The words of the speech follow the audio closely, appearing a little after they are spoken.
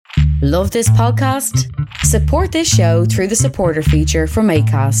Love this podcast? Support this show through the supporter feature from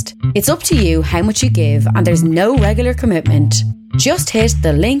Acast. It's up to you how much you give, and there's no regular commitment. Just hit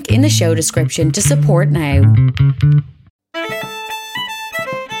the link in the show description to support now.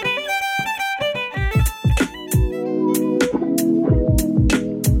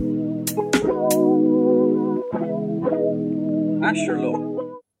 Asherlow.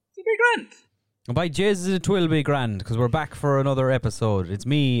 It'll be grand. By Jesus, it will be grand, because we're back for another episode. It's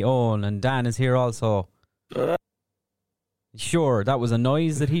me, Owen, and Dan is here also. Sure, that was a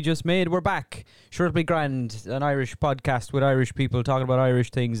noise that he just made. We're back. Sure, it'll be grand. An Irish podcast with Irish people talking about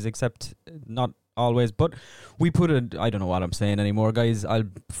Irish things, except not always. But we put I don't know what I'm saying anymore, guys.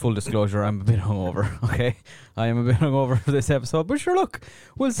 Full disclosure, I'm a bit hungover, okay? I am a bit hungover for this episode. But sure, look,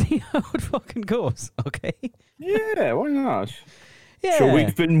 we'll see how it fucking goes, okay? Yeah, why not? Yeah. Sure,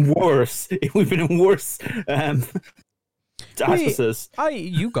 we've been worse. We've been in worse auspices.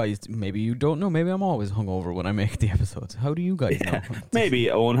 You guys, maybe you don't know. Maybe I'm always hungover when I make the episodes. How do you guys know? Maybe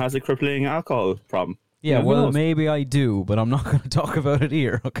Owen has a crippling alcohol problem. Yeah, who well, knows? maybe I do, but I'm not going to talk about it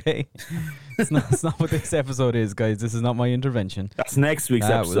here, okay? It's not what this episode is, guys. This is not my intervention. That's next week's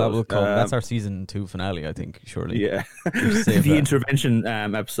episode. That will come. That's our season 2 finale, I think, surely. Yeah. Save the that. intervention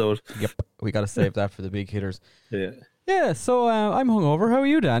episode. Yep, we got to save that for the big hitters. Yeah. Yeah, so I'm hungover. How are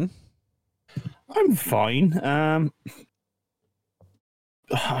you, Dan? I'm fine. I'm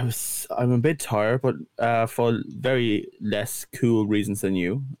a bit tired, but for very less cool reasons than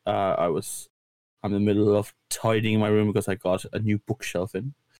you. I'm in the middle of tidying my room because I got a new bookshelf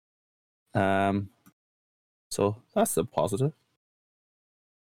in. So that's a positive.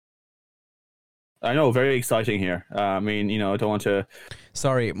 I know, very exciting here. I mean, I don't want to.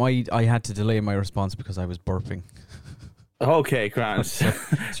 Sorry, I had to delay my response because I was burping. Okay, Grant.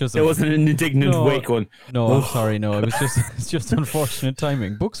 It's just It wasn't an indignant wake one. No, I'm sorry. No, it's just unfortunate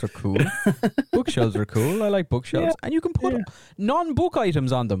timing. Books are cool. Bookshelves are cool. I like bookshelves, and you can put non-book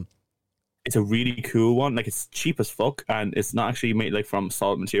items on them. It's a really cool one. Like, it's cheap as fuck, and it's not actually made like from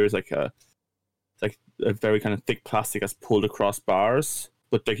solid materials. Like a very kind of thick plastic that's pulled across bars.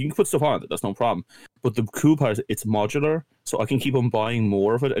 But like, you can put stuff on it. That's no problem. But the cool part is it's modular, so I can keep on buying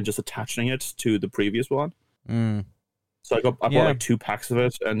more of it and just attaching it to the previous one. Mm. So I bought like 2 packs of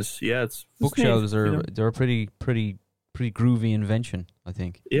it, and it's bookshelves neat, they're a pretty groovy invention, I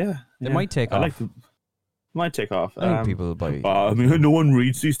think. Yeah, It might take off. Might take off. I think people buy. I mean, no one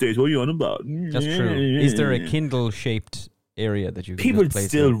reads these days. What are you on about? That's true. Is there a Kindle-shaped area that you can People just place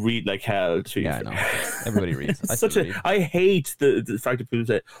still it? read like hell. Yeah, I know. Everybody reads. I hate the fact that people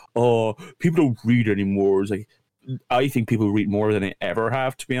say, "Oh, people don't read anymore." It's like, I think people read more than they ever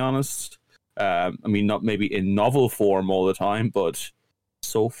have, to be honest. I mean, not maybe in novel form all the time, but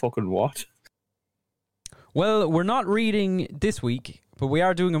so fucking what? Well, we're not reading this week, but we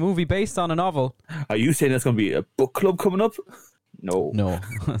are doing a movie based on a novel. Are you saying there's going to be a book club coming up? No,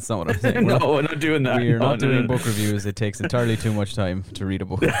 that's not what I'm saying. We're not doing that. We're not doing book reviews. It takes entirely too much time to read a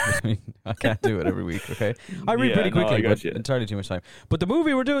book. I can't do it every week, okay? I read pretty quickly, but entirely too much time. But the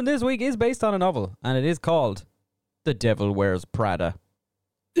movie we're doing this week is based on a novel, and it is called The Devil Wears Prada.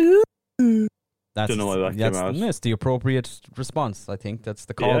 Don't know why that came out. That's the appropriate response, I think. That's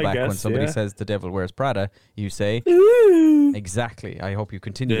the callback when somebody says The Devil Wears Prada. You say, exactly. I hope you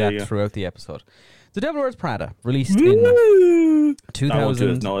continue that throughout the episode. The Devil Wears Prada, released in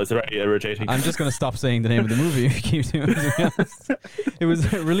 2000. No, it's already irritating. I'm just going to stop saying the name of the movie if you keep doing it, to be honest. It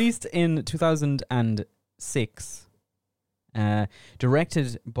was released in 2006.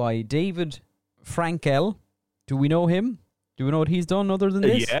 Directed by David Frankel. Do we know him? Do we know what he's done other than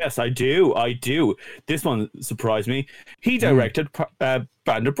this? Yes, I do. This one surprised me. He directed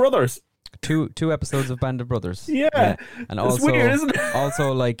Band of Brothers. Two episodes of Band of Brothers. Yeah. And it's also, weird, isn't it?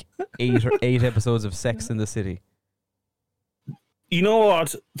 Also like eight episodes of Sex in the City. You know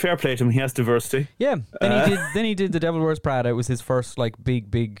what? Fair play to him. He has diversity. Yeah. Then he did The Devil Wears Prada. It was his first like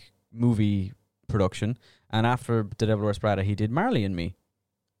big movie production. And after The Devil Wears Prada, he did Marley and Me.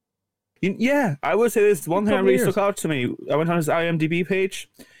 Yeah, I would say this one thing that really stuck out to me. I went on his IMDb page.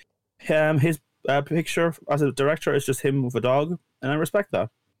 His picture as a director is just him with a dog, and I respect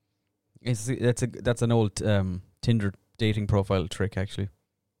that. That's an old Tinder dating profile trick, actually.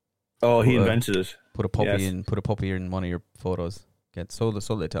 Oh, he invented it. Put a puppy in one of your photos. So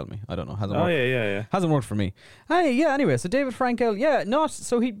they tell me. I don't know. Hasn't worked. Yeah. Hasn't worked for me. Anyway, so David Frankel,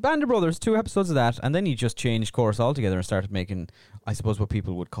 so he Band of Brothers, 2 episodes of that, and then he just changed course altogether and started making, I suppose, what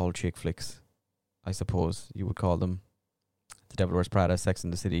people would call chick flicks. I suppose you would call them. The Devil Wears Prada, Sex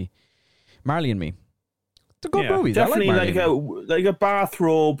and the City, Marley and Me. They're good movies. Definitely I like a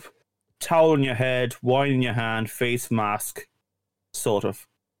bathrobe, towel on your head, wine in your hand, face mask, sort of.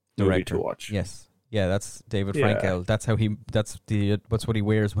 movie to watch. Yes. Yeah, that's David Yeah. Frankel. That's what he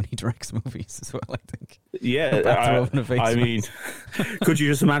wears when he directs movies as well, I think. Yeah, A bathrobe and a face I mask. mean, could you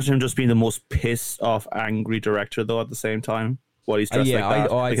just imagine him just being the most pissed off, angry director though at the same time? While he's dressed yeah, like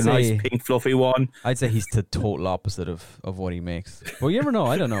that, I'd like a say- nice pink fluffy one. I'd say he's the total opposite of what he makes. Well, you never know.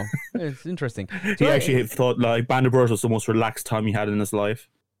 I don't know. It's interesting. He So actually thought like Band of Brothers was the most relaxed time he had in his life.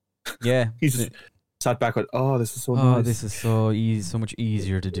 yeah. He just sat back with, "Oh, this is so Oh, nice. this is so easy, so much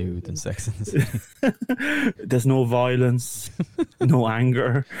easier to do than Sex and the City. There's no violence, no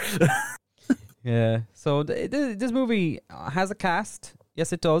anger." Yeah. So this movie has a cast.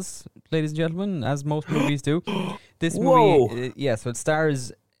 Yes, it does, ladies and gentlemen, as most movies do. This Whoa. movie, so it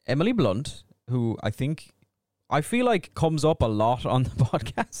stars Emily Blunt, who I feel like comes up a lot on the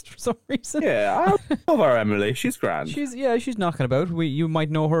podcast for some reason. Yeah, I love our Emily. She's grand. She's knocking about. You might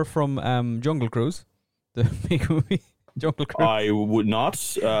know her from Jungle Cruise, the big movie Jungle Cruise. I would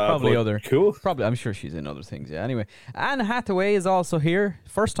not. Probably but other. Cool. Probably, I'm sure she's in other things. Yeah. Anyway, Anne Hathaway is also here.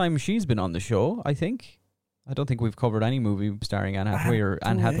 First time she's been on the show, I think. I don't think we've covered any movie starring Anne Hathaway or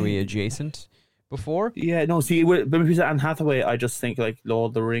Anne Hathaway adjacent before. Yeah, no. See, when people say Anne Hathaway, I just think like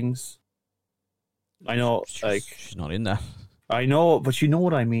Lord of the Rings. I know, like She's not in that. I know, but you know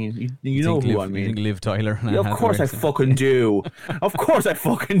what I mean. You know think who Liv, I You think mean. Liv Tyler and Anne Yeah, of course I Hathaway. fucking do. Of course I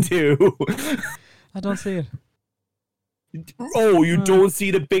fucking do. I don't see it. Oh, you don't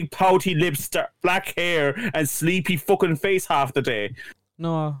see the big pouty lips, black hair, and sleepy fucking face half the day.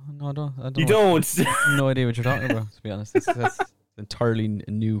 No, I don't. You don't. No idea what you're talking about. To be honest, that's entirely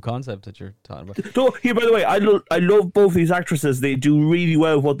new concept that you're talking about. So, here, by the way, I love both these actresses. They do really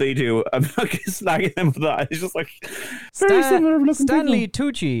well what they do. I'm not slagging them for that. It's just like very similar looking Stanley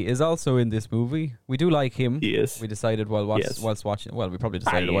people. Tucci is also in this movie. We do like him. Yes. We decided Yes. whilst watching. Well, we probably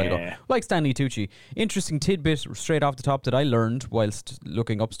decided a while ago. yeah. Like Stanley Tucci. Interesting tidbit straight off the top that I learned whilst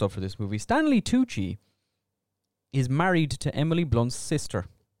looking up stuff for this movie. Stanley Tucci is married to Emily Blunt's sister.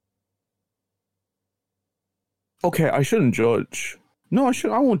 Okay, I shouldn't judge. No,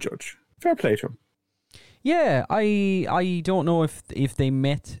 I won't judge. Fair play to him. Yeah, I don't know if they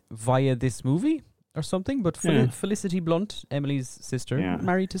met via this movie or something, but Yeah. Felicity Blunt, Emily's sister, Yeah.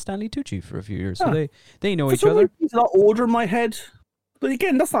 married to Stanley Tucci for a few years, so Huh. they know For each some other. reason, he's a lot older in my head. But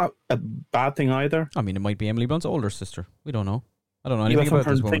again, that's not a bad thing either. I mean, it might be Emily Blunt's older sister. We don't know. I don't know Yeah, anything that's what I'm about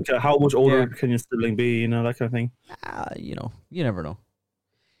trying this to woman. think. How much older Yeah. can your sibling be? You know, that kind of thing. You never know.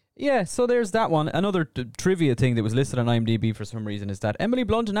 Yeah, so there's that one. Another trivia thing that was listed on IMDb for some reason is that Emily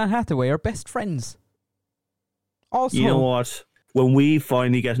Blunt and Anne Hathaway are best friends. Also, You know what? When we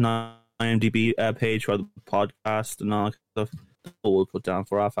finally get an IMDb page for the podcast and all that stuff, we'll put down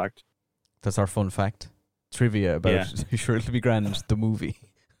for our fact. that's our fun fact. Trivia about Sure It'll Be Grand, the movie.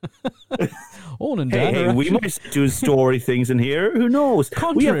 Owen and Dan Hey, are we actually- might do story things in here. Who knows? We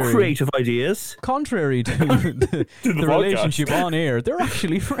Contrary. have creative ideas. contrary to the podcast. relationship on air, they're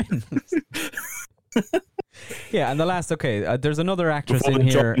actually friends. Yeah, and the last, there's another actress Before in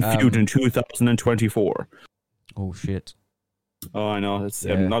the here. Jordan feud in 2024. Oh, shit. Oh, I know.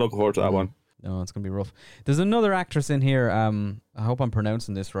 Yeah. I'm not looking forward to that one. No, it's going to be rough. There's another actress in here. I hope I'm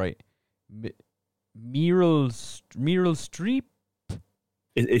pronouncing this right. Meryl Streep?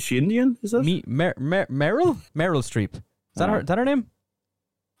 Is she Indian? Is that? Meryl? Meryl Streep. Is that her name?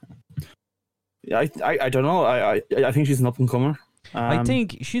 I don't know. I think she's an up and comer. I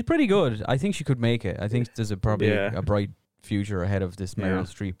think she's pretty good. I think she could make it. I think there's probably Yeah. a bright future ahead of this Meryl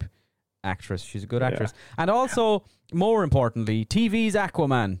Streep actress. She's a good actress. And also, more importantly, TV's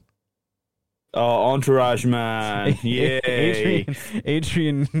Aquaman. Oh, Entourage man. Yay.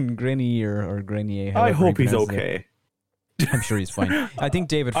 Adrian Grenier or Grenier. I however hope he he's pronounces it. okay. I'm sure he's fine. I think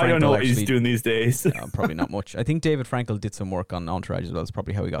David Frankel I don't know what actually he's doing these days. probably not much. I think David Frankel did some work on Entourage as well. That's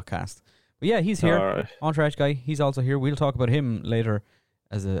probably how he got cast. But yeah, he's here. All right. Entourage guy. He's also here. We'll talk about him later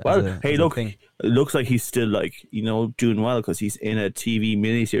as a Hey, as a look, thing. it looks like he's still doing well because he's in a TV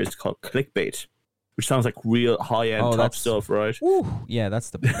miniseries called Clickbait, which sounds like real high end top that's- stuff, right? Woo. Yeah, that's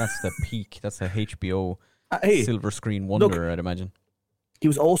the peak. That's a HBO Hey, silver screen wonder, I'd imagine. he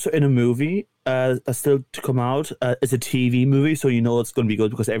was also in a movie that's still to come out. It's a TV movie, so you know it's going to be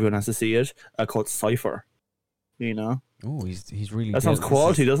good because everyone has to see it. Called Cypher. You know, Oh, he's really. that sounds this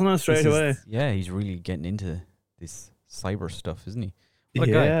quality, is- doesn't it? Straight this is- away. Yeah, he's really getting into this cyber stuff, isn't he? What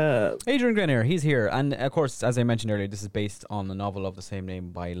a guy. Yeah. Adrian Grenier, he's here. And of course, as I mentioned earlier, this is based on the novel of the same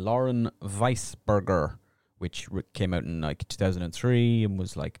name by Lauren Weisberger, which came out in 2003 and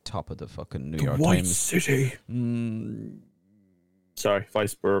was top of the fucking New York White Times. City. Sorry,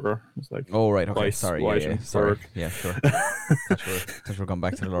 Weisberger. It's like Oh, right. Okay. Weiss, Sorry. Weiss Yeah. and Sorry. Berg. Yeah. Sure. Thought we're going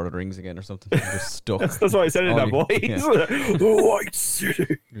back to the Lord of the Rings again or something. You're just stuck. That's why I said it in that voice. Yeah. The White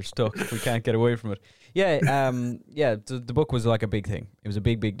City. You're stuck. We can't get away from it. Yeah. Yeah. The book was like a big thing. It was a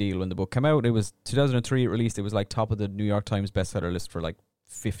big deal when the book came out. It was 2003. It released. It was like top of the New York Times bestseller list for like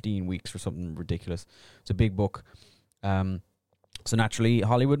 15 weeks or something ridiculous. It's a big book. So naturally,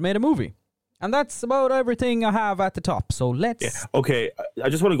 Hollywood made a movie. And that's about everything I have at the top. So let's... Yeah. Okay, I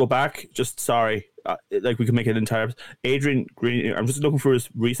just want to go back. Just sorry. Like, we can make it entire... Adrian Green, I'm just looking for his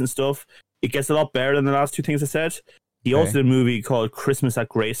recent stuff. It gets a lot better than the last two things I said. He also did a movie called Christmas at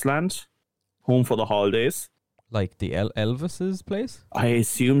Graceland, Home for the Holidays. Like the Elvis's place? I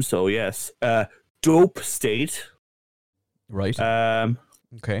assume so, yes. Dope State. Right.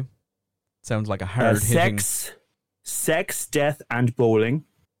 Okay. Sounds like a hard-hitting... Sex, Death, and Bowling.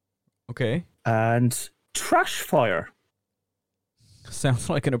 Okay. And Trash Fire. Sounds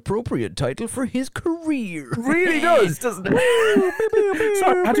like an appropriate title for his career. Really does, doesn't it?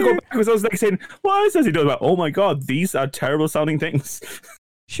 Sorry, I had to go back because I was like saying, why is he doing that? Oh my god, these are terrible sounding things.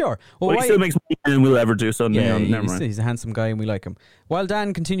 Sure. Well, he still makes more than we'll ever do, so yeah, never mind. He's a handsome guy and we like him. While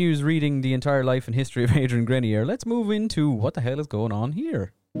Dan continues reading the entire life and history of Adrian Grenier, let's move into what the hell is going on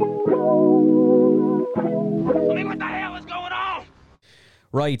here. What the hell is going on?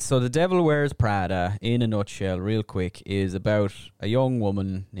 Right, so The Devil Wears Prada, in a nutshell, real quick, is about a young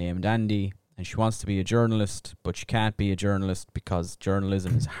woman named Andy, and she wants to be a journalist, but she can't be a journalist because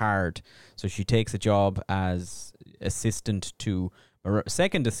journalism is hard. So she takes a job as second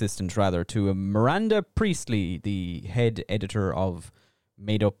assistant to Miranda Priestley, the head editor of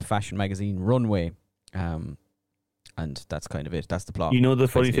made-up fashion magazine Runway. And that's kind of it. That's the plot. You know, the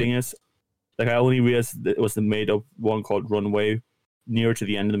funny thing is, like, I only realized that it was the made-up one called Runway near to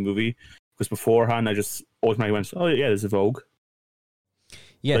the end of the movie, because beforehand I just automatically went, oh yeah, there's a Vogue.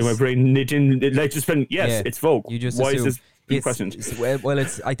 Yes. Like, my brain just went, yes, it's Vogue. You just Why assume. is this questioned? Well,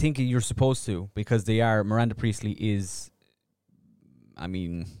 I think you're supposed to, because Miranda Priestley is, I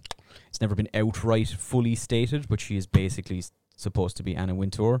mean, it's never been outright fully stated, but she is basically supposed to be Anna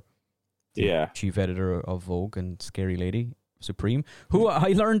Wintour, chief editor of Vogue and Scary Lady Supreme, who I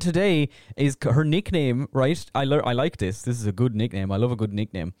learned today is her nickname, right? I like this. This is a good nickname. I love a good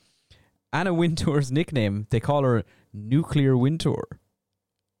nickname. Anna Wintour's nickname, they call her Nuclear Wintour.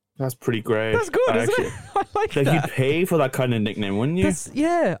 That's pretty great. That's good, isn't it? I like that. You'd pay for that kind of nickname, wouldn't you?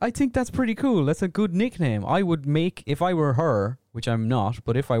 Yeah, I think that's pretty cool. That's a good nickname. I would make, if I were her, which I'm not,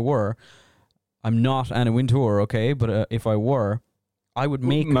 but if I were, I'm not Anna Wintour, okay? But if I were, I would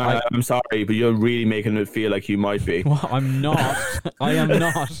make... I'm sorry, but you're really making it feel like you might be. Well, I'm not. I am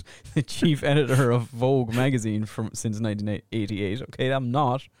not the chief editor of Vogue magazine since 1988, okay? I'm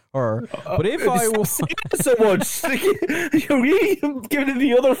not her. But if I was... so much. You're really giving it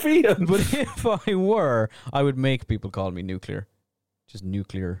the other feel. But if I were, I would make people call me Nuclear. Just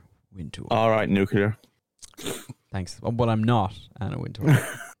Nuclear Wintour. All right, Nuclear. Thanks. But I'm not Anna Wintour.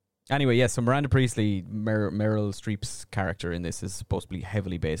 Anyway, yes, so Miranda Priestley, Meryl Streep's character in this is supposed to be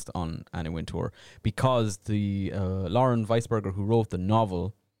heavily based on Anna Wintour because the Lauren Weisberger, who wrote the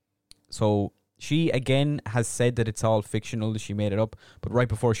novel, so she again has said that it's all fictional, that she made it up, but right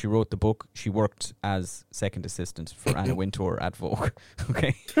before she wrote the book, she worked as second assistant for Anna Wintour at Vogue.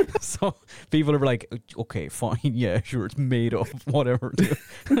 Okay, so people are like, okay, fine, yeah, sure, it's made up, whatever.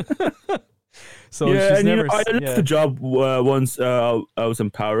 So yeah, she's and never. I left the job once. I was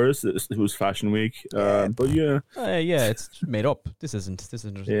in Paris. It was Fashion Week. But yeah, it's made up. This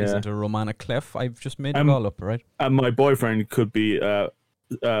isn't a romantic clef. I've just made it all up, right? And my boyfriend could be a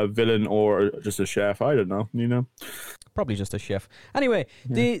villain or just a chef. I don't know. You know, probably just a chef. Anyway,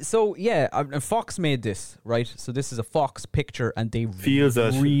 Fox made this, right? So this is a Fox picture, and they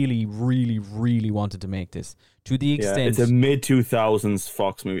really, really, really wanted to make this. To the extent, it's a mid-2000s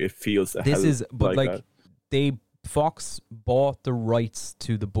Fox movie. It feels Fox bought the rights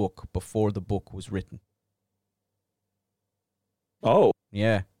to the book before the book was written. Oh,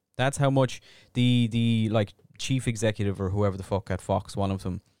 yeah, that's how much the like chief executive or whoever the fuck at Fox, one of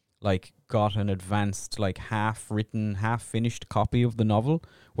them, like got an advanced, like half-written, half-finished copy of the novel,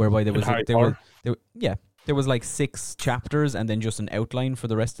 whereby there was there was like 6 chapters and then just an outline for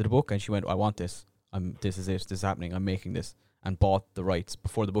the rest of the book, and she went, I want this. This is it. This is happening. I'm making this, and bought the rights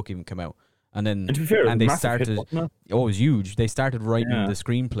before the book even came out. And then they started. It was huge. They started writing the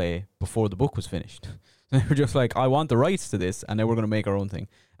screenplay before the book was finished. They were just like, I want the rights to this, and then we're going to make our own thing.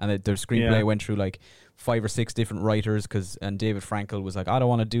 And their screenplay went through like 5 or 6 different writers, and David Frankel was like, I don't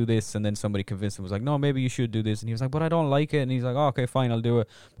want to do this, and then somebody convinced him, was like, no, maybe you should do this, and he was like, but I don't like it, and he's like, oh, okay, fine, I'll do it,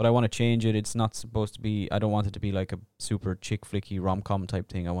 but I want to change it. It's not supposed to be, I don't want it to be like a super chick flicky rom-com type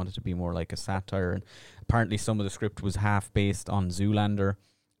thing. I want it to be more like a satire. And apparently some of the script was half based on Zoolander,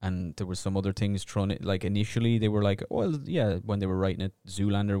 and there was some other things thrown in. Like initially they were like, well, yeah, when they were writing it,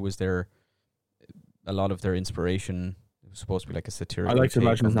 Zoolander was a lot of their inspiration. It was supposed to be like a satirical. I like to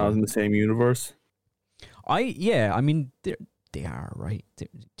imagine it's not in the same universe. I mean, they are, right?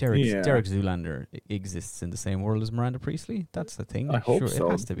 Derek Zoolander exists in the same world as Miranda Priestley. That's the thing. I hope so.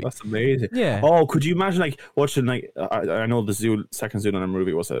 It has to be. That's amazing. Yeah. Oh, could you imagine like watching like I know the second Zoolander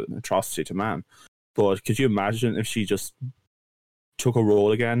movie was an atrocity to man, but could you imagine if she just took a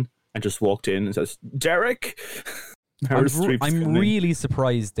role again and just walked in and says, Derek? I'm really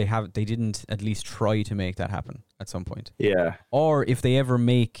surprised they didn't at least try to make that happen at some point. Yeah. Or if they ever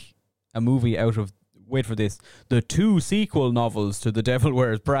make a movie out of, wait for this, the 2 sequel novels to The Devil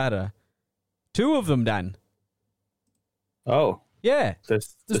Wears Prada. 2 of them, Dan. Oh. Yeah.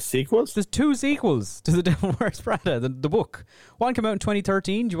 There's the sequels? There's 2 sequels to The Devil Wears Prada, the book. One came out in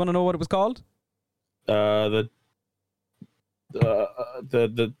 2013. Do you want to know what it was called? The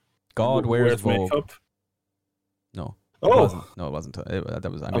God Wears Vogue. Makeup? No. Oh. It wasn't.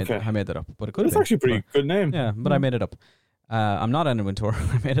 I made that up. But it could have It's been. actually a pretty good name. Yeah, but I made it up. I'm not Anna Wintour.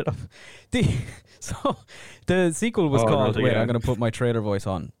 I made it up. So the sequel was called. Wait, I'm going to put my trailer voice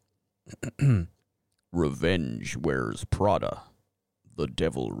on. Revenge Wears Prada. The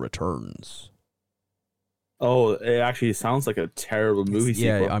Devil Returns. Oh, it actually sounds like a terrible movie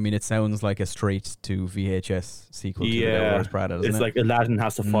sequel. Yeah, I mean, it sounds like a straight to VHS sequel to The Devil Wears Prada, doesn't it? It's like Aladdin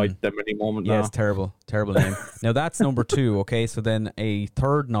has to fight them any moment now. Yeah, it's terrible. Terrible name. Now, that's number 2, okay? So then a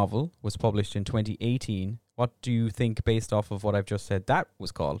third novel was published in 2018. What do you think, based off of what I've just said, that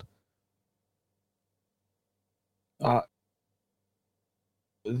was called? The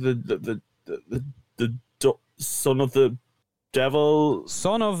Son of the Devil.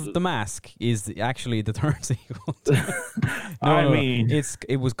 Son of the Mask is actually the third sequel.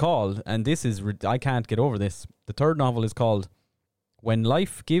 It was called, and this is, I can't get over this. The third novel is called When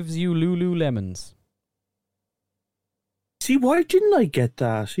Life Gives You Lululemons. See, why didn't I get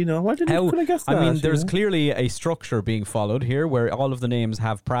that? Why could I guess that? I mean, there's clearly a structure being followed here where all of the names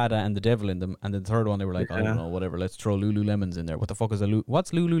have Prada and the devil in them, and the third one they were like, I don't know, whatever, let's throw Lululemons in there. What the fuck is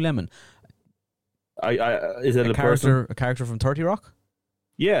what's Lululemon? Is it a person? A character from 30 Rock?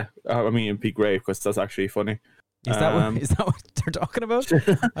 Yeah, I mean, it'd be great because that's actually funny. Is that what they're talking about?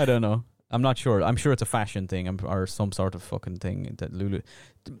 I don't know. I'm not sure. I'm sure it's a fashion thing or some sort of fucking thing that Lulu.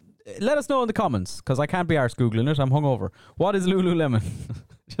 Let us know in the comments, because I can't be arsed Googling it. I'm hungover. What is Lululemon?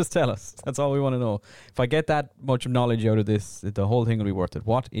 Just tell us. That's all we want to know. If I get that much knowledge out of this, the whole thing will be worth it.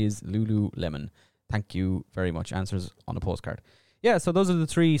 What is Lululemon? Thank you very much. Answers on a postcard. Yeah, so those are the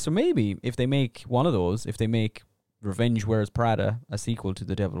 3. So maybe if they make one of those, if they make Revenge Wears Prada, a sequel to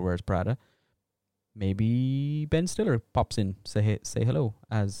The Devil Wears Prada, maybe Ben Stiller pops in, say hello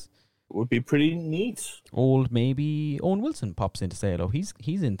as... Would be pretty neat. Maybe Owen Wilson pops in to say hello. He's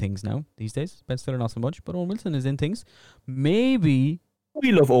in things now these days. Ben Stiller not so much, but Owen Wilson is in things. Maybe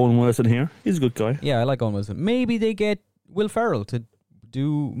we love Owen Wilson here. He's a good guy. Yeah, I like Owen Wilson. Maybe they get Will Ferrell to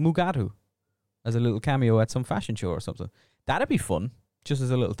do Mugatu as a little cameo at some fashion show or something. That'd be fun, just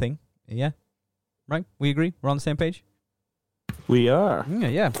as a little thing. Yeah, right. We agree. We're on the same page. We are.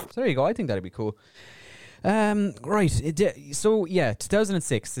 Yeah. So there you go. I think that'd be cool. Right. So yeah,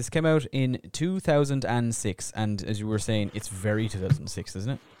 2006. This came out in 2006, and as you were saying, it's very 2006,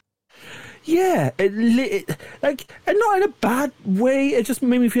 isn't it? Yeah, like, and not in a bad way. It just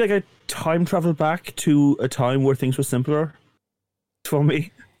made me feel like I time traveled back to a time where things were simpler for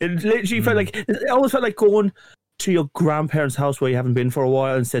me. It literally felt like, it always felt like going to your grandparents' house where you haven't been for a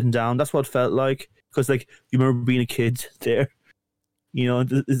while and sitting down. That's what it felt like, because like you remember being a kid there. I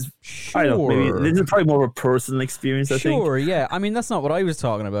don't know, maybe this is probably more of a personal experience, I think. Sure, yeah. I mean, that's not what I was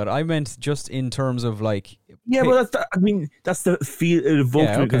talking about. I meant just in terms of like... Yeah, well, that's the feel it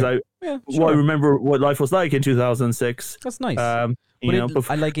evoked me, because I remember what life was like in 2006. That's nice.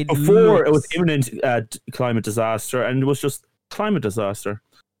 Before it was imminent climate disaster, and it was just climate disaster.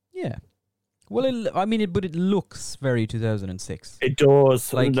 Yeah. Well, but it looks very 2006. It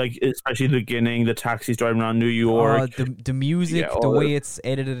does, like especially the beginning, the taxis driving around New York. The music, the way it's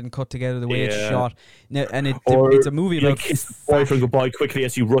edited and cut together, the way it's shot. Now, and it's a movie about kiss boyfriend goodbye quickly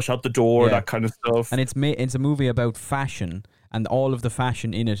as you rush out the door, that kind of stuff. And it's a movie about fashion, and all of the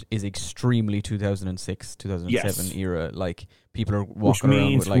fashion in it is extremely 2006, 2007 era. Like people are Which walking around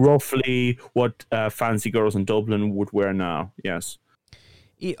means with like roughly what fancy girls in Dublin would wear now. Yes.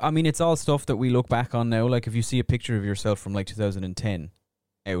 I mean, it's all stuff that we look back on now. Like if you see a picture of yourself from like 2010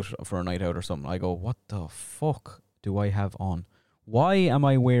 out for a night out or something, I go, what the fuck do I have on? Why am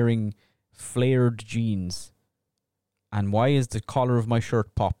I wearing flared jeans? And why is the collar of my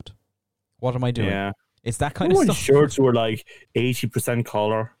shirt popped? What am I doing? Yeah. It's that kind of stuff. Shirts were like 80%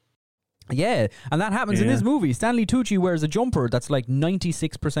 collar. Yeah, and that happens in this movie. Stanley Tucci wears a jumper that's like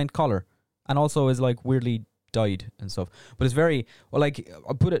 96% collar and also is like weirdly dyed and stuff. But it's very, well, like,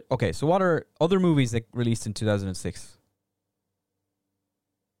 I'll put it, okay, so what are other movies that released in 2006?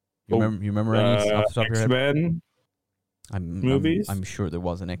 You remember any off the top of your head? X-Men movies? I'm sure there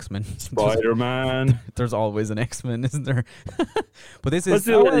was an X-Men. Spider-Man. There's always an X-Men, isn't there? But this is...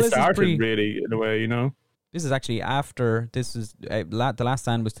 It started, really, in a way, you know? This is actually after... This is... The Last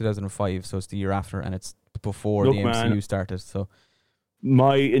Stand was 2005, so it's the year after, and it's before the MCU started, so...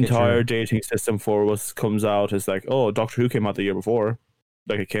 My entire dating system for what comes out is like, oh, Doctor Who came out the year before.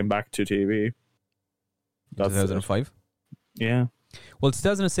 Like, it came back to TV. That's 2005? Yeah. Well,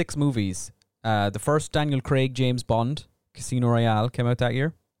 2006 movies. The first Daniel Craig James Bond, Casino Royale, came out that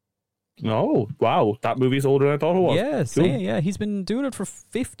year. Oh, wow. That movie's older than I thought it was. Yes, Cool. yeah. He's been doing it for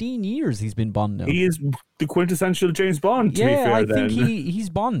 15 years. He's been Bond now. He is the quintessential James Bond, to be fair. I think he's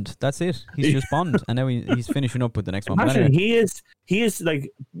Bond. That's it. He's just Bond. And now he's finishing up with the next one. Imagine, anyway. he is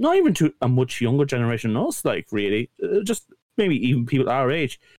like, not even to a much younger generation than us, like, really. Just maybe even people our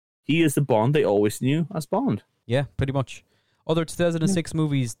age. He is the Bond they always knew as Bond. Yeah, pretty much. Other 2006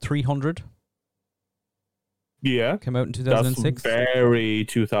 movies, 300. Yeah. Came out in 2006. That's very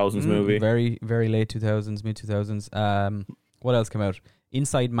 2000s movie. Very, very late 2000s, mid 2000s. What else came out?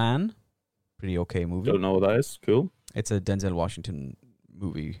 Inside Man. Pretty okay movie. Don't know what that is. Cool. It's a Denzel Washington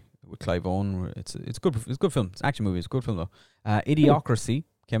movie with Clive Owen. It's good. It's a good film. It's an action movie. It's a good film though. Idiocracy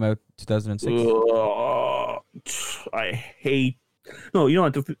came out 2006. I hate. No, you know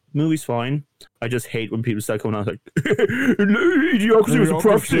what? The movie's fine. I just hate when people start coming out like, Idiocracy was a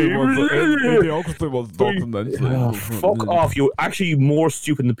prophecy. Idiocracy was documentary. Fuck off. You're actually more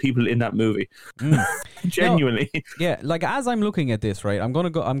stupid than the people in that movie. Genuinely. No, yeah, like as I'm looking at this, right, I'm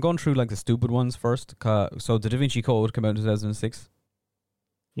going through like the stupid ones first. So the Da Vinci Code came out in 2006.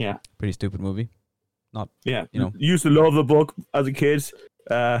 Yeah. Pretty stupid movie. Not, yeah. You know. Used to love the book as a kid.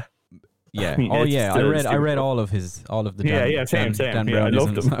 Yeah. I mean, oh yeah. I read all of the same. Dan Yeah, I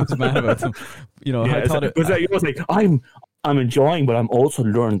loved them. I was mad about them. You know, I thought it was like I'm enjoying, but I'm also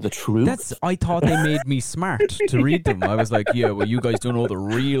learning the truth. I thought they made me smart to read them. I was like, yeah, well, you guys don't know the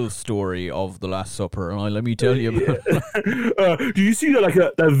real story of the Last Supper. Let me tell you about it. Do you see that, like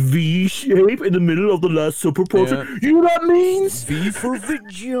a V shape in the middle of the Last Supper poster? Yeah. You know what that means? V for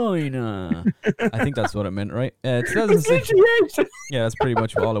vagina. I think that's what it meant, right? 2006. Yeah, that's pretty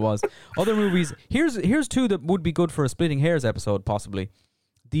much all it was. Other movies. Here's two that would be good for a Splitting Hairs episode, possibly.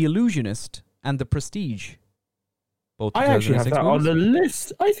 The Illusionist and The Prestige. Both I actually have that movies. on the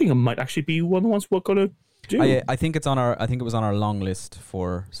list. I think it might actually be one of the ones we're gonna do. I think it's on our. I think it was on our long list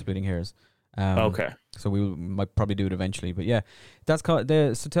for Splitting Hairs. Okay. So we might probably do it eventually, but yeah, that's called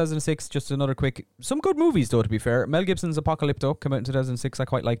the 2006. Just another quick, some good movies though. To be fair, Mel Gibson's Apocalypto came out in 2006. I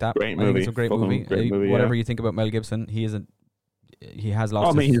quite like that. Great I movie. think it's a great movie. Whatever you think about Mel Gibson, he has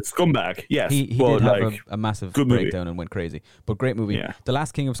lost. I mean, he's a scumbag. Yes, he did have a massive breakdown and went crazy. But great movie. Yeah. The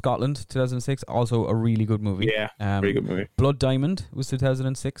Last King of Scotland, 2006, also a really good movie. Yeah, very good movie. Blood Diamond was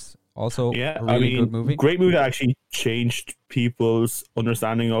 2006, also a really good movie. Great movie that actually changed people's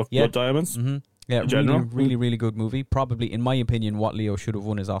understanding of blood diamonds. Mm-hmm. Yeah, really good movie. Probably, in my opinion, what Leo should have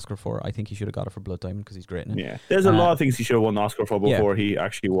won his Oscar for. I think he should have got it for Blood Diamond because he's great in it. Yeah, there's a lot of things he should have won the Oscar for before he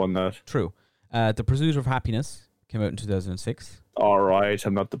actually won that. True. The Pursuit of Happiness came out in 2006. Alright,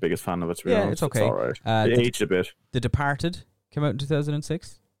 I'm not the biggest fan of it, to be honest. It's okay. It's alright. It aged a bit. The Departed came out in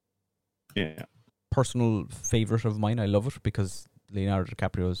 2006. Yeah. Personal favourite of mine. I love it because Leonardo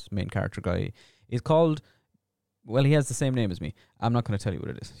DiCaprio's main character guy is called... Well, he has the same name as me. I'm not going to tell you what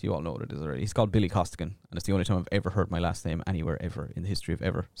it is. You all know what it is already. He's called Billy Costigan, and it's the only time I've ever heard my last name anywhere ever in the history of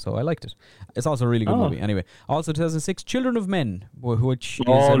ever. So I liked it. It's also a really good movie. Anyway, also 2006, Children of Men, which is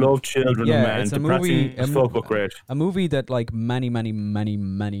love Children of Men. It's a movie that like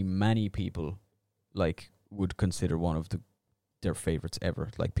many people like would consider one of their favorites ever.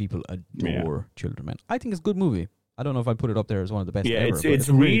 Like people adore Children of Men. I think it's a good movie. I don't know if I put it up there as one of the best ever. It's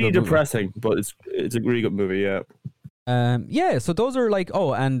really depressing, but it's a really good movie, yeah. So those are like,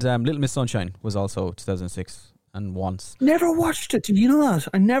 and Little Miss Sunshine was also 2006. and once. Never watched it. Did you know that?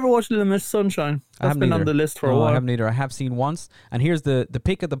 I never watched Little Miss Sunshine. That's been on the list for a while. I haven't either. I have seen once. And here's the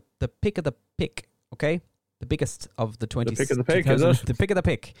pick of the pick of the pick. Okay. The biggest of the 20. The pick of the pick, is it? The pick of the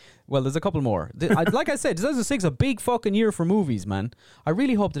pick. Well, there's a couple more. Like I said, 2006 a big fucking year for movies, man. I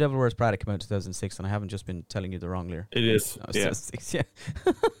really hope The Devil Wears Prada came out in 2006, and I haven't just been telling you the wrong year. It is. No, 2006, yeah.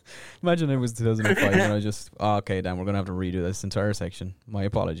 Imagine it was 2005, and I just okay, Dan, we're gonna have to redo this entire section. My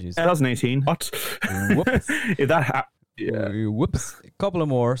apologies. 2018. What? Whoops. If that yeah. Whoops. A couple of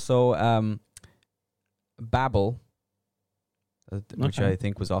more. So, Babel. Which I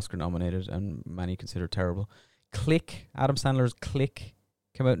think was Oscar nominated and many consider terrible. Click, Adam Sandler's Click,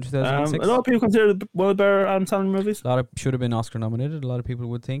 came out in 2006. A lot of people consider it one of the better Adam Sandler movies. A lot of should have been Oscar nominated. A lot of people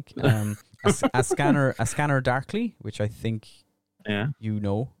would think. A Scanner Darkly, which I think you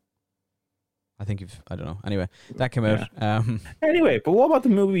know. I think you've. I don't know. Anyway, that came out. Anyway, but what about the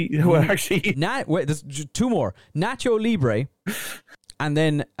movie? Well, actually, wait, there's two more. Nacho Libre, and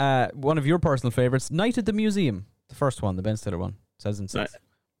then one of your personal favorites, Night at the Museum. The first one, the Ben Stiller one, 2006.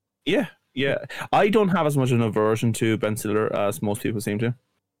 Yeah. I don't have as much an aversion to Ben Stiller as most people seem to.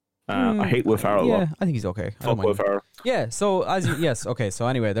 I hate Will Ferrell. Yeah, I think he's okay. Fuck Will Ferrell. Yeah. So okay. So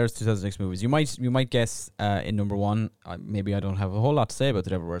anyway, there's 2006 movies. You might guess in number one. Maybe I don't have a whole lot to say about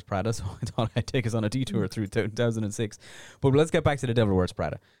The Devil Wears Prada, so I thought I'd take us on a detour through 2006. But let's get back to The Devil Wears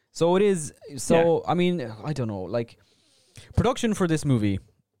Prada. So it is. So I mean, I don't know. Like, production for this movie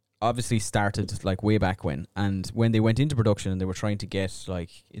obviously started like way back when, and when they went into production and they were trying to get like,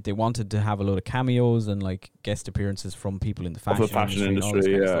 they wanted to have a load of cameos and like guest appearances from people in the fashion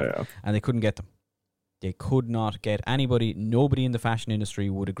industry and, all and they couldn't get them. They could not get anybody. Nobody in the fashion industry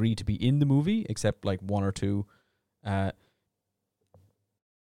would agree to be in the movie except like one or two. They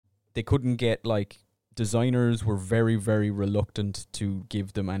couldn't get like, designers were very, very reluctant to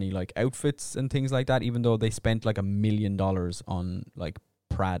give them any like outfits and things like that, even though they spent like $1 million on like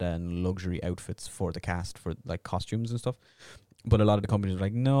Prada and luxury outfits for the cast, for like costumes and stuff. But a lot of the companies were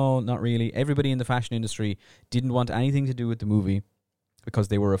like, no, not really. Everybody in the fashion industry didn't want anything to do with the movie because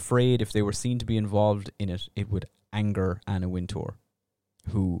they were afraid if they were seen to be involved in it, it would anger Anna Wintour,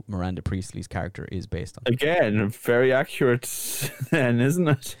 who Miranda Priestley's character is based on. Again, very accurate then, isn't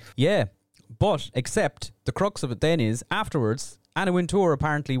it? Yeah, but except the crux of it then is afterwards, Anna Wintour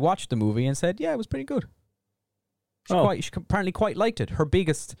apparently watched the movie and said, yeah, it was pretty good. She apparently quite liked it. Her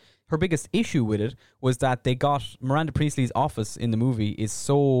biggest issue with it was that they got Miranda Priestley's office in the movie is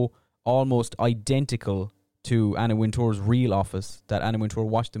so almost identical to Anna Wintour's real office that Anna Wintour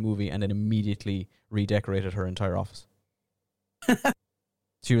watched the movie and then immediately redecorated her entire office.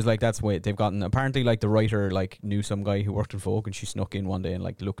 She was like, that's why they've gotten, apparently like the writer like knew some guy who worked in Vogue and she snuck in one day and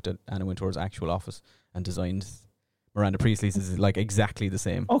like looked at Anna Wintour's actual office and designed Miranda Priestley's is like exactly the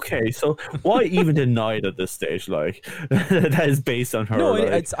same. Okay, so why even deny it at this stage? Like that is based on her. No,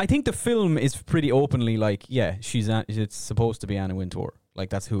 like... I think the film is pretty openly like, yeah, it's supposed to be Anna Wintour. Like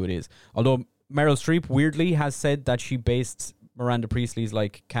that's who it is. Although Meryl Streep weirdly has said that she based Miranda Priestley's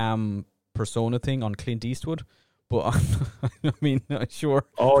like calm persona thing on Clint Eastwood. But I mean, not sure.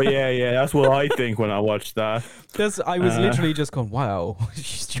 Oh yeah, that's what I think when I watched that. I was literally just going, "Wow,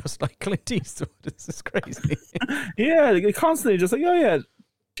 she's just like Clint Eastwood. This is crazy." Yeah, constantly just like, "Oh yeah,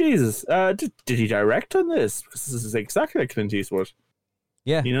 Jesus, did he direct on this? Because this is exactly like Clint Eastwood."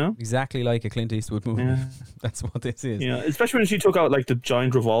 Yeah, you know, exactly like a Clint Eastwood movie. Yeah. That's what this is. Yeah, especially when she took out like the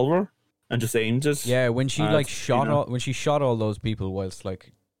giant revolver and just aimed it. Yeah, when she like shot when she shot all those people whilst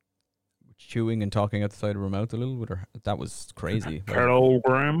like chewing and talking out the side of her mouth a little with her, that was crazy.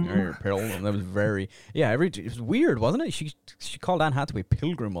 Pilgrim. That was very it was weird, wasn't it? She called Anne Hathaway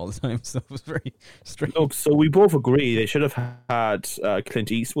Pilgrim all the time, so it was very strange. Look, so we both agree they should have had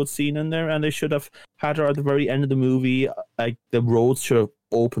Clint Eastwood scene in there, and they should have had her at the very end of the movie. Like the roads should have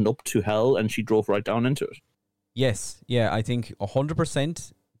opened up to hell, and she drove right down into it. Yes, yeah, I think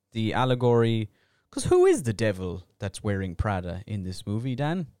 100% the allegory. Because who is the devil that's wearing Prada in this movie,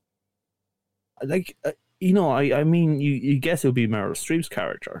 Dan? Like, you know, I mean, you guess it would be Meryl Streep's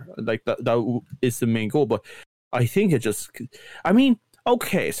character. Like, that is the main goal. But I think it just... I mean,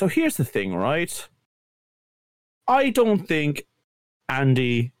 okay, so here's the thing, right? I don't think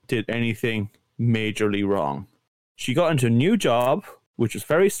Andy did anything majorly wrong. She got into a new job, which was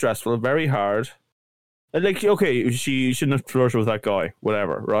very stressful, very hard. Like, okay, she shouldn't have flirted with that guy,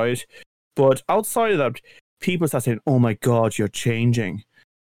 whatever, right? But outside of that, people start saying, oh my God, you're changing.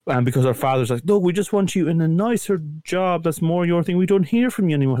 And because our father's like, no, we just want you in a nicer job that's more your thing. We don't hear from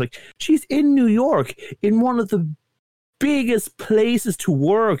you anymore. Like, she's in New York, in one of the biggest places to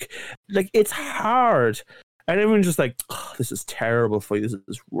work. Like, it's hard. And everyone's just like, oh, this is terrible for you. This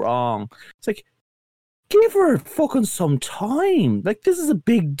is wrong. It's like, give her fucking some time. Like, this is a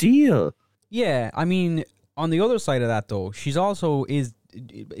big deal. Yeah, I mean, on the other side of that though, she's also is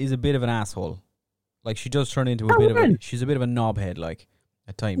a bit of an asshole. Like, she does turn into she's a bit of a knobhead, like,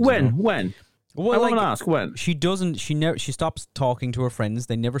 at times. When? Well, I like, want to ask when. She stops talking to her friends.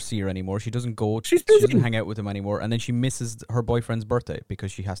 They never see her anymore. She doesn't go. She's She busy. doesn't hang out with them anymore. And then she misses her boyfriend's birthday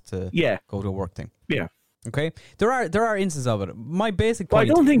because she has to go to a work thing. Yeah. Okay? There are instances of it. My basic But I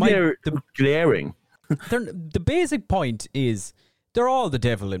point... don't think they're glaring. The basic point is they're all the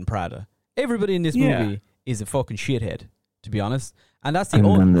devil in Prada. Everybody in this movie is a fucking shithead, to be honest. And that's the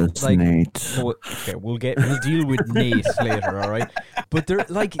only... Like, okay, we'll deal with Nate later, all right? But they're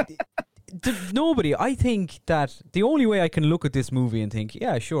like... Nobody, I think that the only way I can look at this movie and think,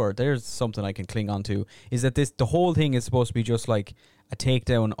 yeah, sure, there's something I can cling on to, is that the whole thing is supposed to be just like a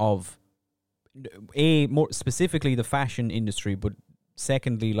takedown of more specifically the fashion industry, but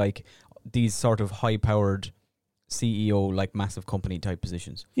secondly, like these sort of high-powered CEO, like massive company type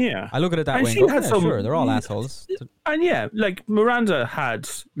positions. Yeah, I look at it that and way. She and go, had sure, they're all assholes. And yeah, like Miranda had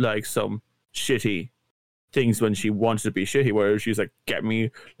like some shitty things when she wanted to be shitty, where she's like, get me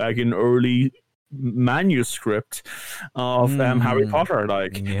like an early manuscript of Harry Potter,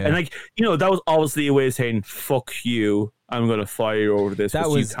 like, and like, you know, that was obviously a way of saying, fuck you, I'm gonna fire you over this. That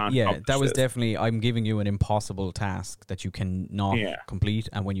was this. Definitely, I'm giving you an impossible task that you cannot complete,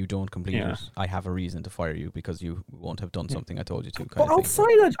 and when you don't complete it, I have a reason to fire you because you won't have done something I told you to. But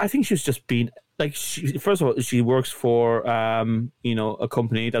outside that, I think she's just been like, first of all, she works for you know, a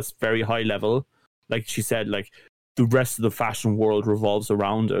company that's very high level. Like she said, like the rest of the fashion world revolves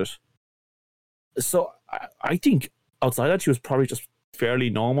around it. So I think outside that, she was probably just fairly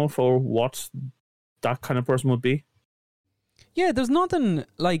normal for what that kind of person would be. Yeah, there's nothing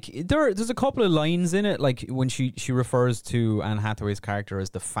like there's a couple of lines in it, like when she refers to Anne Hathaway's character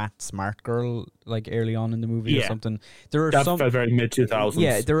as the fat smart girl, like early on in the movie or something. There are some very mid 2000s.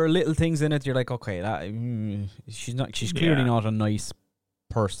 Yeah, there are little things in it. You're like, okay, that she's clearly not a nice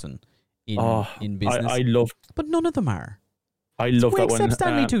person in business. I love, but none of them are. I love that one. Except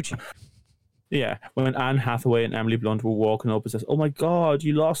Stanley Tucci. Yeah, when Anne Hathaway and Emily Blunt were walking up and says, "Oh my God,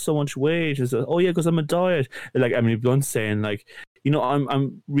 you lost so much weight." She says, "Oh yeah, because I'm a diet." And like Emily Blunt saying, like, you know,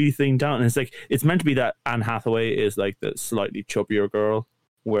 I'm really thin down, and it's like it's meant to be that Anne Hathaway is like the slightly chubbier girl,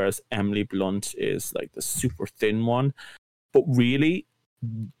 whereas Emily Blunt is like the super thin one. But really,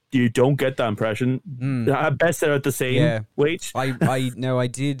 you don't get that impression. At best, they're at the same weight. I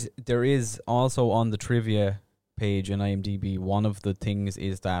did. There is also on the trivia page in IMDb, one of the things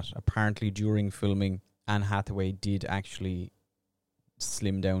is that apparently during filming, Anne Hathaway did actually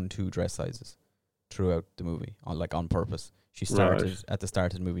slim down 2 dress sizes throughout the movie, on purpose. She started at the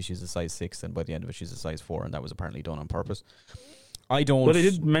start of the movie, she's a size 6, and by the end of it, she's a size 4, and that was apparently done on purpose. I don't. But they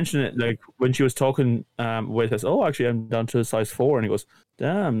did mention it, like when she was talking with us. Oh, actually, I'm down to a size 4, and he goes,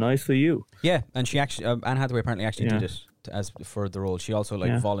 "Damn, nice for you." Yeah, and she actually, Anne Hathaway apparently actually did it as for the role. She also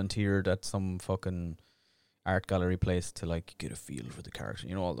volunteered at some fucking art gallery place to like get a feel for the character,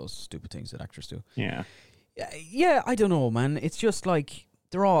 you know, all those stupid things that actors do. Yeah, I don't know, man. It's just like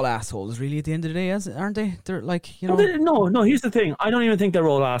they're all assholes, really. At the end of the day, aren't they? They're like, you know. No. Here's the thing. I don't even think they're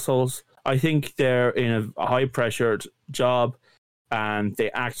all assholes. I think they're in a high pressured job, and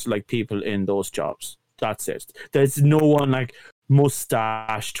they act like people in those jobs. That's it. There's no one like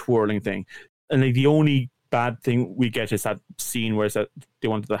mustache twirling thing, and like the only bad thing we get is that scene where they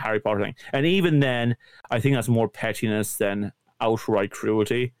wanted the Harry Potter thing, and even then I think that's more pettiness than outright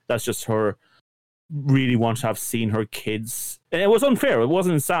cruelty. That's just her really want to have seen her kids, and it was unfair. It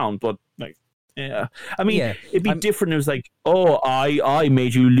wasn't sound, but like, yeah, I mean, it'd be different. It was like, oh, I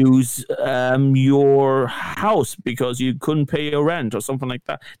made you lose your house because you couldn't pay your rent or something like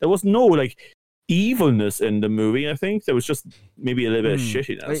that. There was no like evilness in the movie. I think there was just maybe a little bit of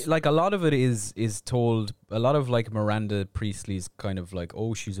shittiness. Like a lot of it is told. A lot of like Miranda Priestley's kind of like,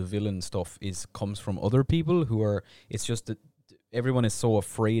 oh, she's a villain stuff comes from other people who are. It's just that everyone is so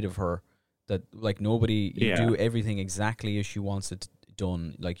afraid of her that like nobody you do everything exactly as she wants it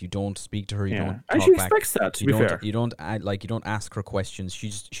done. Like you don't speak to her. You don't. And talk she back. expects that. To be fair, you don't ask her questions.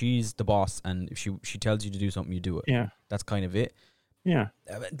 She's the boss, and if she tells you to do something, you do it. Yeah, that's kind of it. Yeah,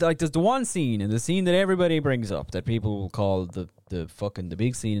 like there's the one scene, and the scene that everybody brings up that people will call the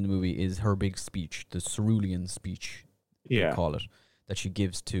big scene in the movie is her big speech, the cerulean speech. They call it, that she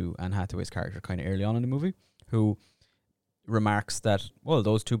gives to Anne Hathaway's character kind of early on in the movie, who remarks that, well,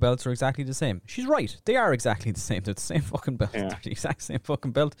 those 2 belts are exactly the same. She's right. They are exactly the same. They're the same fucking belt. They're the exact same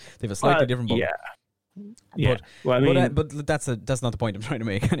fucking belt. They have a slightly different belt. Yeah. But that's not the point I'm trying to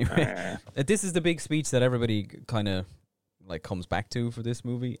make anyway. This is the big speech that everybody kind of like comes back to for this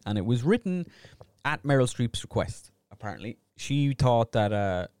movie, and it was written at Meryl Streep's request, apparently. She thought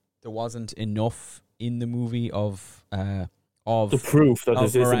that there wasn't enough in the movie of the proof that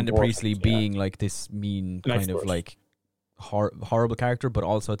this is Miranda important, Priestley being like this mean kind of like horrible character, but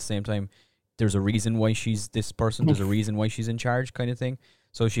also at the same time, there's a reason why she's this person. There's a reason why she's in charge, kind of thing.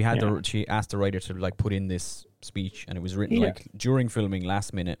 So she had she asked the writer to like put in this speech, and it was written like during filming,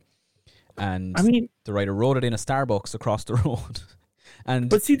 last minute. And I mean, the writer wrote it in a Starbucks across the road.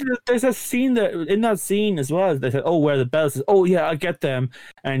 But see, there's a scene in that scene as well. They said, "Oh, where the bells is? Oh, yeah, I get them."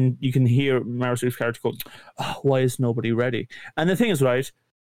 And you can hear Meryl Streep's character go, "Oh, why is nobody ready?" And the thing is, right?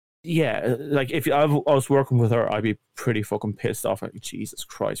 Yeah, like if I was working with her, I'd be pretty fucking pissed off. Like, Jesus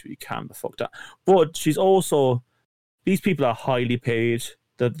Christ, you can't be fucked up. But she's also, these people are highly paid.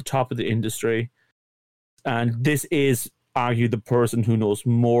 They're at the top of the industry, and this is argued the person who knows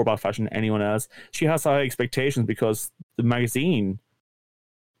more about fashion than anyone else. She has high expectations because the magazine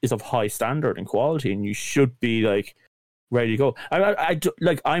is of high standard and quality, and you should be like ready to go.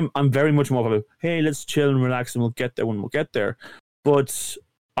 I'm very much more of a, hey, let's chill and relax, and we'll get there when we'll get there. But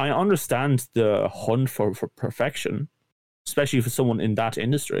I understand the hunt for perfection, especially for someone in that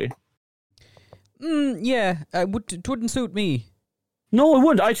industry. Yeah, it wouldn't suit me. No, it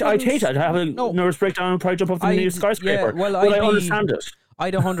wouldn't. I'd hate it. I'd have a nervous breakdown and probably jump off the nearest skyscraper. Yeah, well, but I understand it.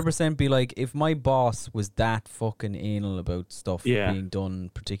 I'd 100% be like, if my boss was that fucking anal about stuff being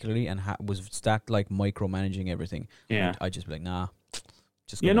done particularly and was that like micromanaging everything, I'd just be like, nah.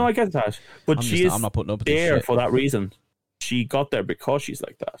 I get that. But I'm not putting up with there this shit. For that reason. She got there because she's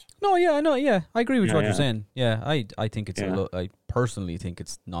like that. No, I agree with what you're saying. Yeah, I think it's I personally think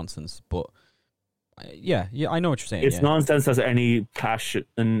it's nonsense, but I know what you're saying. It's nonsense as any passion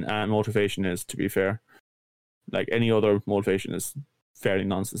and motivation is, to be fair. Like any other motivation is fairly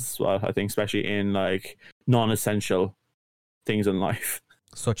nonsense as well, I think, especially in like non-essential things in life.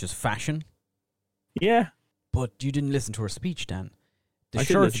 Such as fashion? Yeah. But you didn't listen to her speech, Dan. I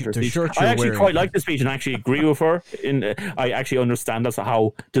actually quite like the speech and actually agree with her. I actually understand that's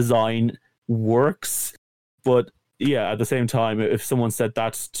how design works. But yeah, at the same time, if someone said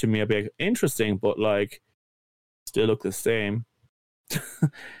that to me, I'd be like, interesting, but like, still look the same.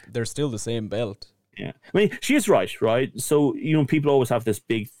 They're still the same belt. Yeah. I mean, she is right? So, people always have this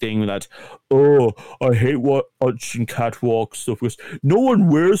big thing that, oh, I hate watching catwalk stuff because no one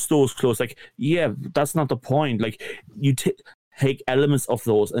wears those clothes. Like, yeah, that's not the point. Like, you take elements of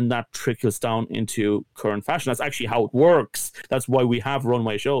those and that trickles down into current fashion. That's actually how it works. That's why we have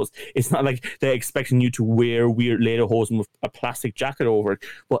runway shows. It's not like they're expecting you to wear weird lederhosen with a plastic jacket over it,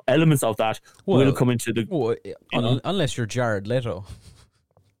 but elements of that will come into the... unless you're Jared Leto.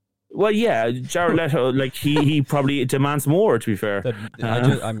 Well, yeah, Jared Leto, like he probably demands more, to be fair.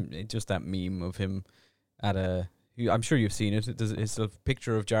 I'm just that meme of him at a... I'm sure you've seen it. It's a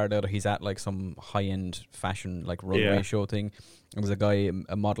picture of Jared Leto. He's at like some high-end fashion like runway show thing. And there's a guy,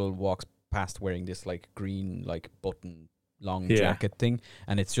 a model walks past wearing this like green like button long jacket thing,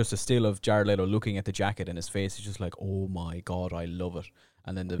 and it's just a still of Jared Leto looking at the jacket, and his face is just like, oh my god, I love it.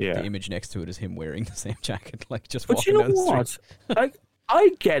 And then the image next to it is him wearing the same jacket, like just walking down the street. But you know what? Like, I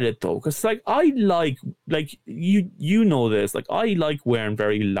get it though, because like I like you know this, like I like wearing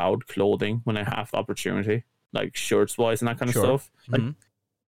very loud clothing when I have the opportunity. Like shirts wise and that kind of stuff. Like,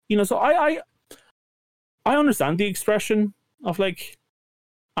 so I understand the expression of like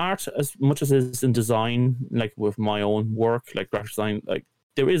art as much as it is in design, like with my own work, like graphic design, like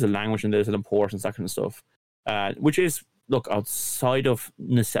there is a language and there's an importance, that kind of stuff. Which is, look, outside of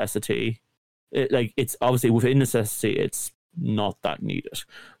necessity, it's obviously within necessity, it's not that needed.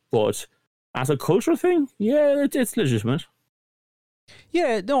 But as a cultural thing, yeah, it's legitimate.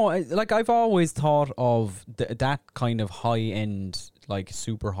 Yeah, no, like I've always thought of that kind of high-end, like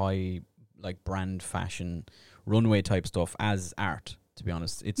super high, like brand fashion, runway type stuff as art, to be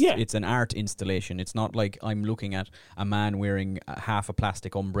honest. It's an art installation. It's not like I'm looking at a man wearing half a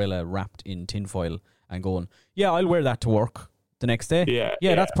plastic umbrella wrapped in tinfoil and going, yeah, I'll wear that to work the next day.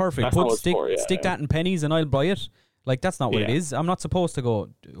 Yeah, that's perfect. Stick that in pennies and I'll buy it. Like, that's not what it is. I'm not supposed to go,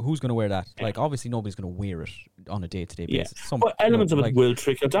 who's going to wear that? Like, obviously, nobody's going to wear it on a day-to-day basis. But elements of it will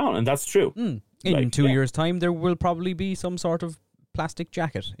trickle down, and that's true. In 2 years' time, there will probably be some sort of plastic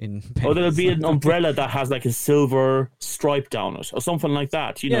jacket in pennies. Or there'll be an umbrella that has, like, a silver stripe down it, or something like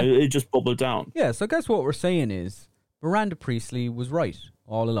that. It just bubbled down. Yeah, so I guess what we're saying is Miranda Priestley was right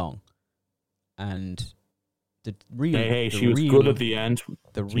all along. And the real... she was good at the end.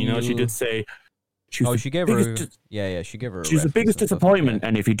 She did say... She gave her... she gave her... She's the biggest disappointment,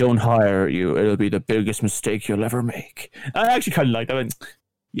 and if you don't hire you, it'll be the biggest mistake you'll ever make. I actually kind of like that. I went,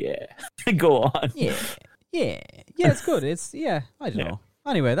 go on. Yeah, it's good. I don't know.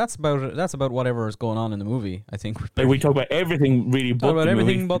 Anyway, that's about whatever is going on in the movie. I think Like we talk about everything really, but talk about the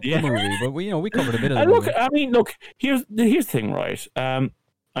everything movie. but the movie. But we covered a bit of the And look, movie. I mean, look. Here's the thing, right? I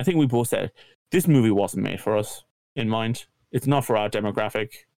think we both said this movie wasn't made for us in mind. It's not for our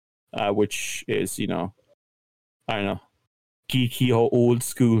demographic, which is, I don't know, geeky or old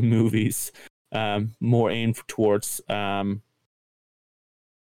school movies. More aimed towards.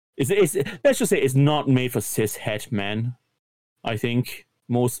 It's let's just say it's not made for cis-het men. I think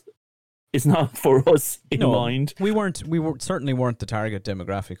it's not for us in mind. We certainly weren't the target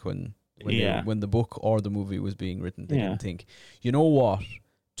demographic when the book or the movie was being written. They didn't think, you know what,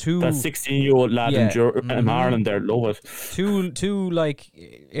 that 16-year-old lad in Ireland there love it. Two like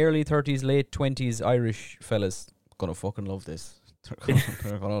early 30s, late 20s Irish fellas gonna fucking love this.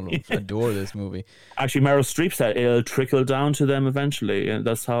 They're gonna adore this movie. Actually, Meryl Streep said it'll trickle down to them eventually, and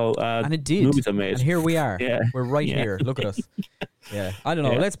that's how and it did. Movies are made. And here we are. Yeah. We're right here. Look at us. Yeah, I don't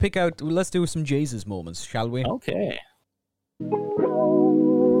know. Yeah. Let's do some Jesus moments, shall we? Okay.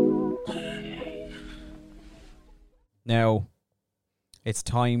 Now, it's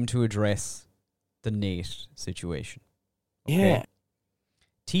time to address the Nate situation. Okay? Yeah.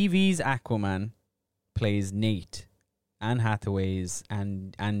 TV's Aquaman plays Nate, Anne Hathaway's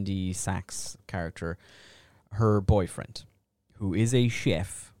and Andy Sachs character, her boyfriend, who is a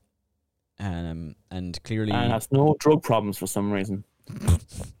chef, and clearly And has no drug problems for some reason.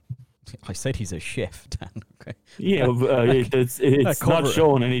 I said he's a chef, Dan. Okay. Yeah, it's not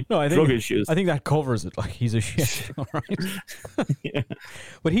showing any drug issues. I think that covers it. Like, he's a chef, all right? Yeah.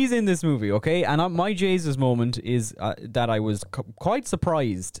 But he's in this movie, okay? And my Jesus moment is that I was quite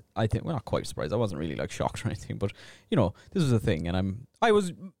surprised. I think, well, not quite surprised. I wasn't really like shocked or anything, but this was a thing, and I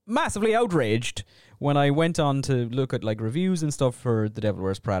was massively outraged when I went on to look at like reviews and stuff for The Devil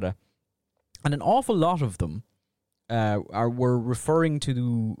Wears Prada, and an awful lot of them were referring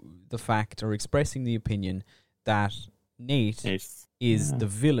to the fact or expressing the opinion that Nate is the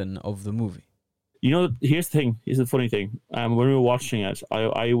villain of the movie. Here's the thing. Here's the funny thing. When we were watching it,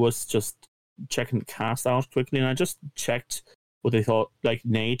 I was just checking the cast out quickly, and I just checked what they thought, like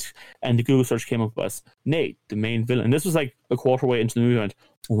Nate, and the Google search came up as Nate, the main villain. And this was like a quarter way into the movie, and I went,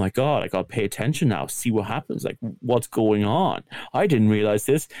 oh my God, I got to pay attention now, see what happens, like what's going on. I didn't realize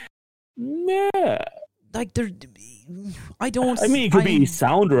this. Yeah. Like, I don't... I mean, it could be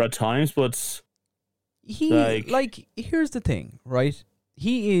sounder at times, but... Here's the thing, right?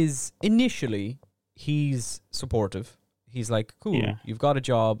 He's supportive. He's like, cool, you've got a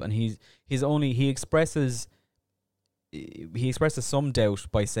job, and he expresses some doubt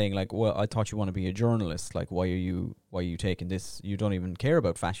by saying like, well, I thought you want to be a journalist. Like, why are you taking this? You don't even care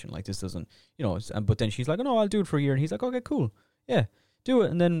about fashion. Like, this doesn't, but then she's like, oh, no, I'll do it for a year. And he's like, okay, cool. Yeah, do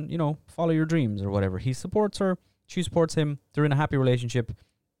it. And then, follow your dreams or whatever. He supports her. She supports him. They're in a happy relationship.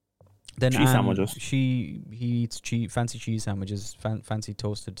 Then cheese sandwiches. He eats fancy cheese sandwiches, fancy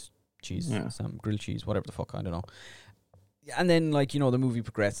toasted cheese, some grilled cheese, whatever the fuck, I don't know. And then, the movie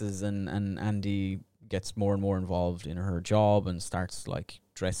progresses, and Andy gets more and more involved in her job and starts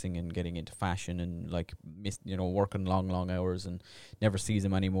dressing and getting into fashion and working long hours and never sees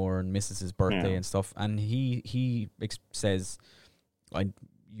him anymore and misses his birthday and stuff. And he says,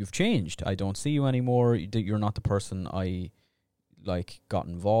 "You've changed. I don't see you anymore. You're not the person I got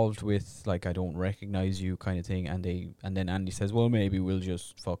involved with. I don't recognize you," kind of thing. And then Andy says, "Well, maybe we'll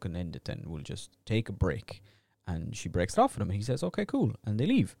just fucking end it then. We'll just take a break." And she breaks it off with him. He says, "Okay, cool," and they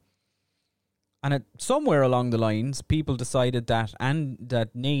leave. And somewhere along the lines, people decided that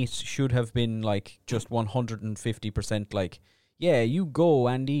Nate should have been just 150% yeah, you go,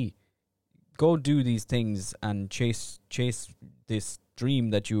 Andy, go do these things and chase this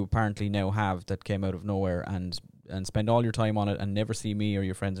dream that you apparently now have that came out of nowhere, and spend all your time on it and never see me or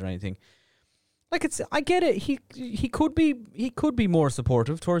your friends or anything. I get it. He could be more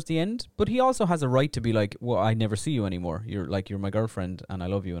supportive towards the end, but he also has a right to be like, well, I never see you anymore. You're my girlfriend and I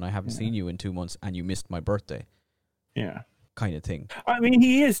love you and I haven't seen you in 2 months and you missed my birthday. Yeah. Kind of thing. I mean,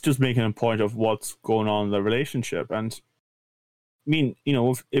 he is just making a point of what's going on in the relationship. And I mean,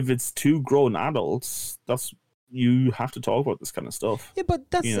 if it's two grown adults, you have to talk about this kind of stuff. Yeah, but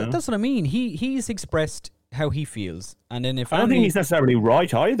that's what I mean. He's expressed how he feels, and then if I don't think he's necessarily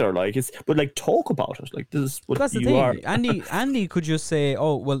right either. But talk about it. This is what that's you the thing. are. Andy could just say,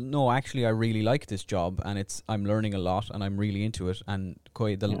 "Oh, well, no, actually, I really like this job, and I'm learning a lot, and I'm really into it, and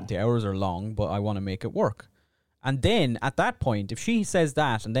the hours are long, but I want to make it work." And then at that point, if she says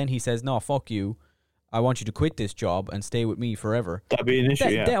that, and then he says, "No, fuck you, I want you to quit this job and stay with me forever," that'd be an issue.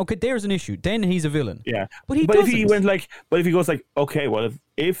 Okay, there's an issue. Then he's a villain. Yeah, but if he goes okay, well,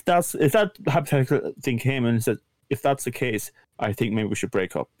 if that hypothetical thing came and said, if that's the case, I think maybe we should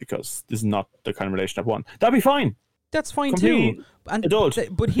break up because this is not the kind of relationship I want. That'd be fine. That's fine Completely too. And adult.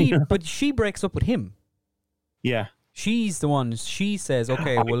 But she breaks up with him. Yeah. She's the one. She says,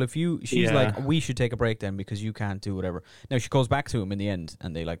 "Okay, well, if you," she's Yeah. like, "We should take a break then because you can't do whatever." Now she goes back to him in the end,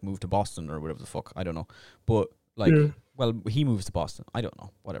 and they like move to Boston or whatever the fuck. I don't know, but like, well, he moves to Boston. I don't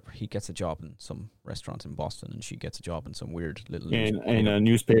know, whatever. He gets a job in some restaurant in Boston, and she gets a job in some weird little In a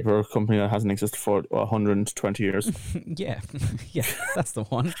newspaper company that hasn't existed for 120 years. yeah, yeah, that's the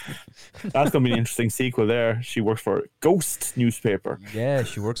one. That's going to be an interesting sequel there. She works for Ghost newspaper. Yeah,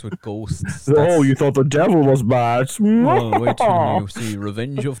 she works with ghosts. Oh, you thought the devil was bad? Well, wait till you see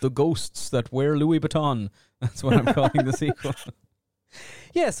Revenge of the Ghosts that wear Louis Vuitton. That's what I'm calling the sequel.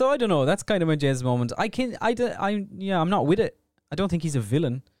 Yeah, so I don't know. That's kind of my Jez moment. I'm not with it. I don't think he's a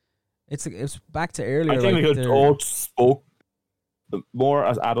villain. It's back to earlier. I think like we could all spoke more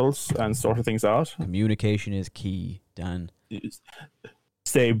as adults and sort things out. Communication is key, Dan.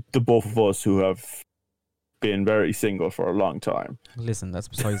 Say the both of us who have been very single for a long time. Listen, that's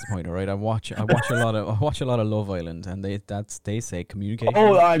besides the point, all right? I watch a lot of Love Island, and they say communication.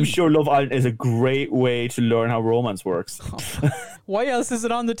 Oh, is I'm key. sure Love Island is a great way to learn how romance works. Why else is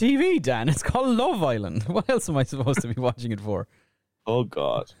it on the TV, Dan? It's called Love Island. What else am I supposed to be watching it for? Oh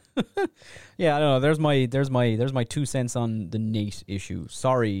God. Yeah, I don't know. There's my 2 cents on the Nate issue.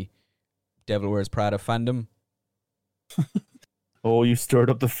 Sorry, Devil Wears Prada fandom. Oh, you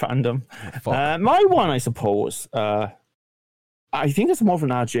stirred up the fandom. Fuck. My one, I suppose. I think it's more of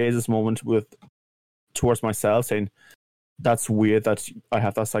an Jay's moment towards myself, saying that's weird that I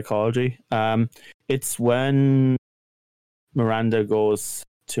have that psychology. It's when Miranda goes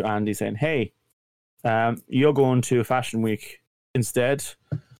to Andy saying, "Hey, you're going to Fashion Week instead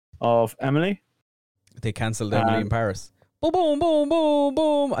of Emily." They cancelled Emily in Paris. Boom, boom, boom, boom,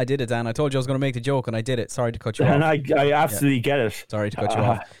 boom. I did it, Dan. I told you I was going to make the joke, and I did it. Sorry to cut you And off. I absolutely get it. Sorry to cut you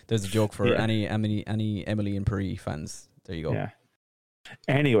off. There's a joke for Yeah. any Emily and Paris fans. There you go. Yeah.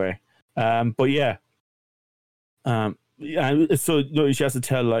 Anyway, but yeah. So she has to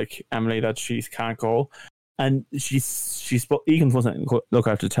tell like Emily that she can't go, and Egan was like, "Look, I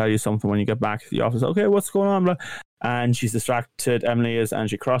have to tell you something when you get back to the office." Okay, what's going on? And she's distracted. Emily is, and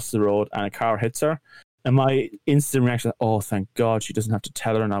she crosses the road, and a car hits her. And my instant reaction, oh, thank God she doesn't have to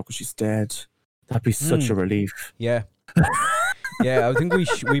tell her now because she's dead. That'd be such a relief. Yeah. Yeah, I think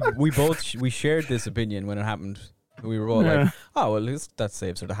we both shared this opinion when it happened. We were all like, "Oh well, that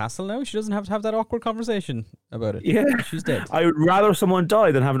saves her the hassle now. She doesn't have to have that awkward conversation about it. Yeah, she's dead." I would rather someone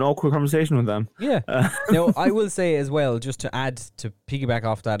die than have an awkward conversation with them. Yeah. Now, I will say as well, just to add to piggyback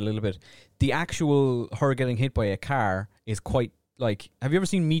off that a little bit, the actual her getting hit by a car is quite like. Have you ever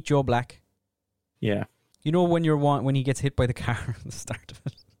seen Meet Joe Black? Yeah. You know when he gets hit by the car at the start of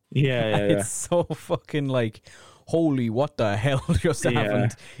it. Yeah. It's so fucking like, holy, what the hell just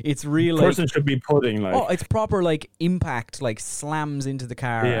happened? It's real. Person should be pudding like. Oh, it's proper like impact, like slams into the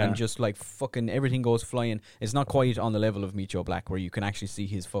car and just like fucking everything goes flying. It's not quite on the level of Meet Joe Black where you can actually see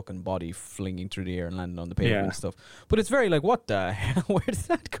his fucking body flinging through the air and landing on the pavement and stuff. But it's very like, what the hell? Where did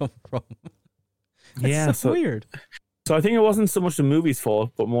that come from? It's so weird. So I think it wasn't so much the movie's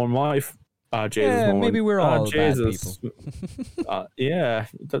fault, but more my Jesus moment. Maybe we're all bad people. Yeah,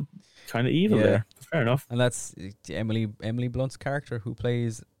 kind of evil there. Fair enough. And that's Emily Blunt's character who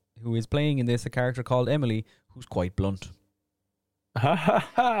is playing in this a character called Emily who's quite blunt.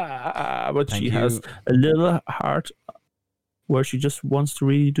 But she has a little heart where she just wants to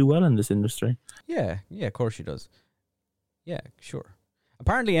really do well in this industry. Yeah, of course she does. Yeah, sure.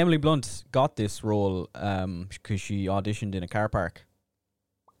 Apparently Emily Blunt got this role because she auditioned in a car park.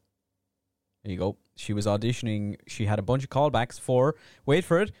 There you go. She was auditioning. She had a bunch of callbacks for, wait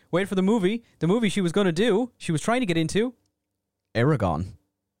for the movie. The movie she was going to do, she was trying to get into, Eragon.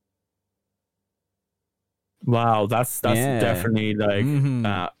 Wow, that's definitely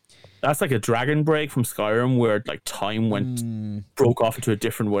like that's like a Dragon Break from Skyrim where like time broke off into a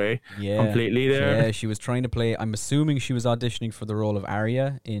different way completely there. Yeah, she was trying to play, I'm assuming she was auditioning for the role of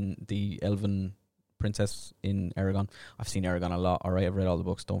Arya in the Elven Princess in Eragon. I've seen Eragon a lot. All right, I've read all the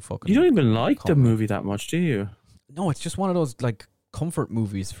books. Don't fucking. You don't even like the movie that much, do you? No, it's just one of those like comfort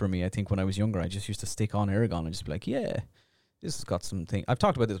movies for me. I think when I was younger, I just used to stick on Eragon and just be like, yeah, this has got something. I've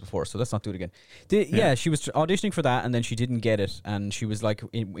talked about this before, so let's not do it again. Yeah, she was auditioning for that, and then she didn't get it, and she was like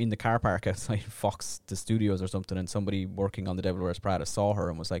in the car park outside Fox, the studios or something, and somebody working on The Devil Wears Prada saw her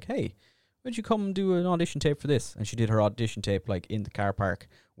and was like, hey, why'd you come and do an audition tape for this? And she did her audition tape like in the car park,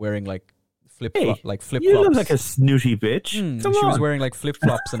 wearing like flip Hey, flip you flops. look like a snooty bitch. Come she on. was wearing like flip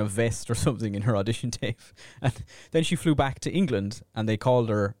flops and a vest or something in her audition tape, and then she flew back to England, and they called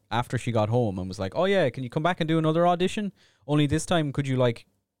her after she got home and was like, "Oh yeah, can you come back and do another audition? Only this time, could you like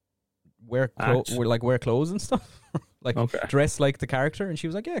wear clothes and stuff, like dress like the character?" And she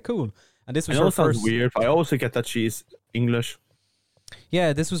was like, "Yeah, cool." And this was her first. Weird, but I also get that she's English.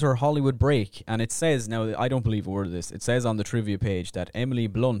 Yeah, this was her Hollywood break, and it says, now I don't believe a word of this, it says on the trivia page that Emily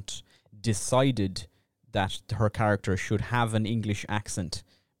Blunt decided that her character should have an English accent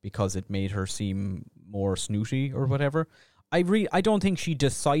because it made her seem more snooty or whatever. I don't think she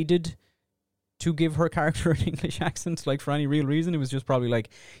decided to give her character an English accent, like, for any real reason. It was just probably like,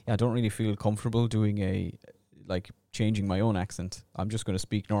 yeah, I don't really feel comfortable doing changing my own accent. I'm just going to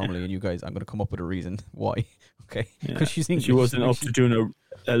speak normally, and you guys, I'm going to come up with a reason why. Okay, because she's English. She wasn't up to doing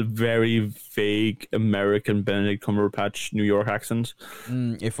a very vague American Benedict Cumberbatch New York accent.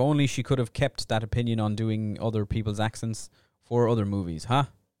 If only she could have kept that opinion on doing other people's accents for other movies, huh?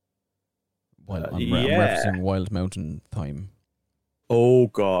 Well, I'm referencing Wild Mountain Thyme. Oh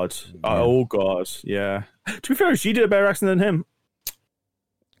God! Oh God! Yeah. To be fair, she did a better accent than him,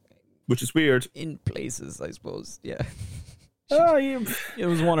 which is weird. In places, I suppose. Yeah. Yeah. It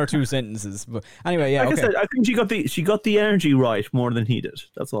was one or two sentences, but anyway, yeah. Like okay. I said, I think she got the energy right more than he did.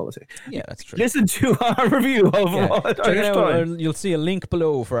 That's all I say. Yeah, that's true. Listen to our review of check it out. You'll see a link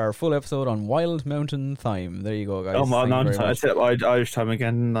below for our full episode on Wild Mountain Thyme. There you go, guys. I said Irish time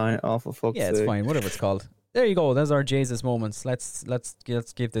again. For fuck's sake. It's fine. Whatever it's called. There you go. There's our Jesus moments. Let's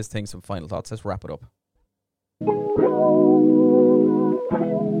give this thing some final thoughts. Let's wrap it up.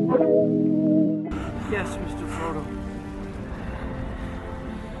 Yes, Mr. Frodo.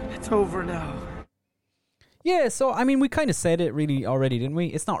 It's over now. Yeah, so I mean, we kind of said it really already, didn't we?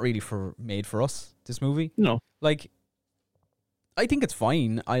 It's not really made for us, this movie. No. Like, I think it's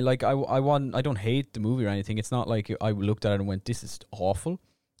fine. I don't hate the movie or anything. It's not like I looked at it and went, "This is awful."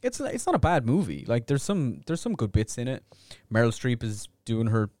 It's not a bad movie. Like, there's some good bits in it. Meryl Streep is doing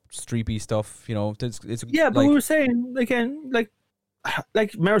her streepy stuff. You know, but we were saying again, like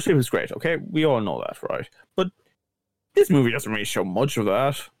Meryl Streep is great. Okay, we all know that, right? But this movie doesn't really show much of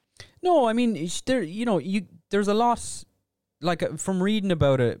that. No, I mean, there's a lot. Like, from reading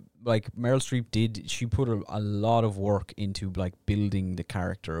about it, like, Meryl Streep she put a lot of work into like building the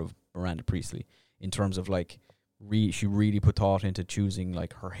character of Miranda Priestley in terms of like. She really put thought into choosing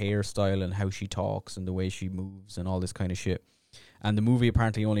like her hairstyle and how she talks and the way she moves and all this kind of shit. And the movie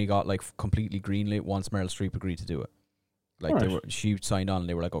apparently only got like completely greenlit once Meryl Streep agreed to do it. Like she signed on and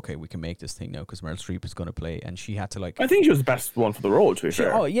they were like, okay, we can make this thing now because Meryl Streep is going to play, and she had to like. I think she was the best one for the role, to be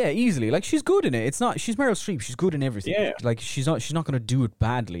fair. Oh yeah, easily. Like, she's good in it. She's Meryl Streep. She's good in everything. Yeah. Like, she's not going to do it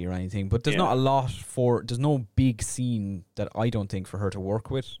badly or anything. But there's not a lot there's no big scene that I don't think for her to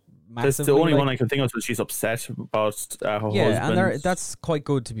work with. Massively, that's the only one I can think of is she's upset about her husband. Yeah, and that's quite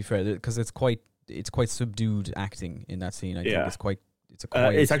good, to be fair, because it's quite subdued acting in that scene. I think it's a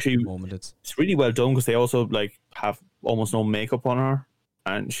quiet it's actually moment. It's really well done because they also like have almost no makeup on her,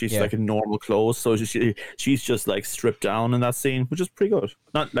 and she's like in normal clothes, so she's just like stripped down in that scene, which is pretty good.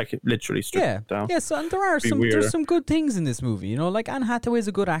 Not like literally stripped down. Yeah, so, and there's some good things in this movie. You know, like Anne Hathaway's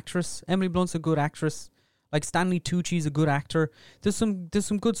a good actress, Emily Blunt's a good actress. Like, Stanley Tucci's a good actor. There's some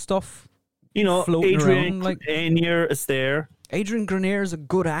good stuff. You know, Adrian Grenier is there. Adrian Grenier is a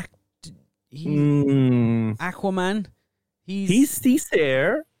good Aquaman. He's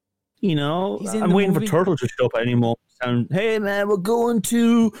there. You know, I'm waiting for Turtle to show up at any moment. And hey, man, we're going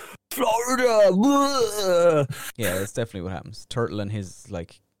to Florida. Blah. Yeah, that's definitely what happens. Turtle and his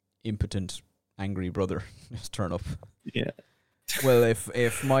like impotent, angry brother just turn up. Yeah. Well,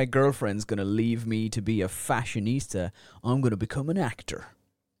 if my girlfriend's going to leave me to be a fashionista, I'm going to become an actor.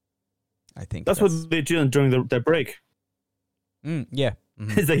 I think that's what they did during their break. Yeah.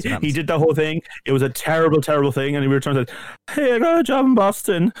 Mm-hmm. It's like, he did the whole thing. It was a terrible, terrible thing. And he returned and said, hey, I got a job in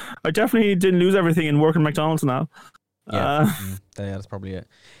Boston. I definitely didn't lose everything and work in McDonald's now. Yeah, that's probably it.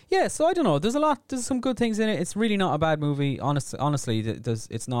 Yeah, so I don't know. There's some good things in it. It's really not a bad movie. Honestly,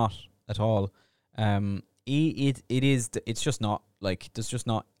 it's not at all. It's just not like there's just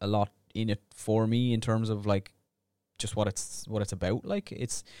not a lot in it for me in terms of like just what it's about. Like,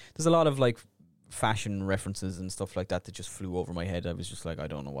 there's a lot of like fashion references and stuff like that just flew over my head. I was just like, I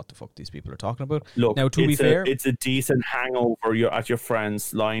don't know what the fuck these people are talking about. Look, now to be fair, it's a decent hangover. You're at your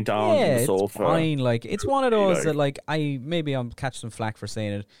friends lying down on the sofa. It's fine. Like, it's one of those that like I'm catch some flack for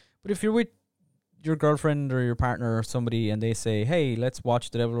saying it, but if you're with your girlfriend or your partner or somebody and they say, hey, let's watch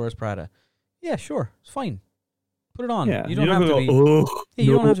The Devil Wears Prada, yeah, sure, it's fine. Put it on. Yeah, You don't have to be.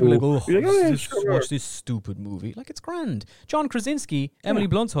 You don't have to be like, oh, You're like, oh, yeah, let's sure. watch this stupid movie. Like, it's grand. John Krasinski, Emily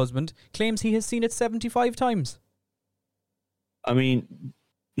Blunt's husband, claims he has seen it 75 times. I mean,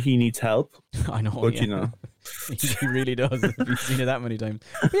 he needs help. I know, But, yeah. you know. He really does. He's seen it that many times.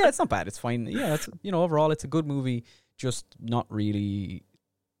 But yeah, it's not bad. It's fine. Yeah, it's, overall, it's a good movie. Just not really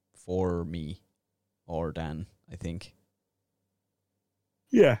for me or Dan, I think.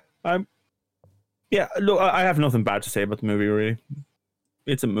 Yeah. Look, I have nothing bad to say about the movie, really.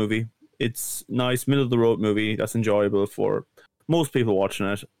 It's a movie. It's nice, middle of the road movie that's enjoyable for most people watching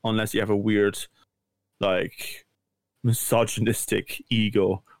it, unless you have a weird, like, misogynistic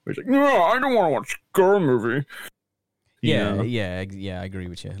ego. Where it's like, no, I don't want to watch a girl movie. Yeah, know? yeah, I agree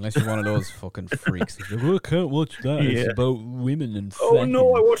with you. Unless you're one of those fucking freaks. Like, oh, I can't watch that. It's about women and oh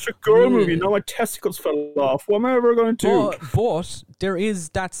no, I watched a girl movie. Now my testicles fell off. What am I ever going to do? But there is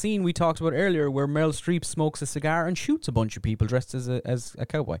that scene we talked about earlier where Meryl Streep smokes a cigar and shoots a bunch of people dressed as a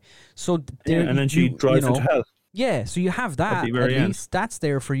cowboy. So and then she drives into hell. Yeah, so you have that. At least that's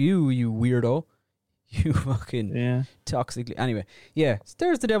there for you, you weirdo. You fucking toxically. Anyway, yeah,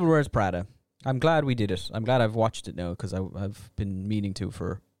 there's The Devil Wears Prada. I'm glad we did it. I'm glad I've watched it now because I've been meaning to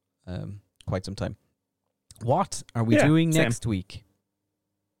for quite some time. What are we doing next week?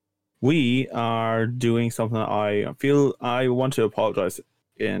 We are doing something that I feel I want to apologize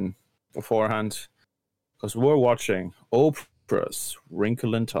in beforehand because we're watching Oprah's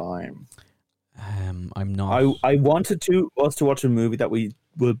Wrinkle in Time. I'm not. I wanted us to watch a movie that we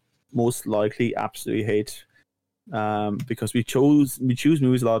will most likely absolutely hate. Because we choose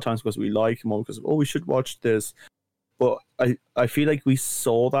movies a lot of times because we like them, or because we should watch this. But I feel like we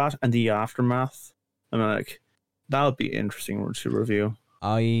saw that and the aftermath, and I'm like, that would be interesting to review.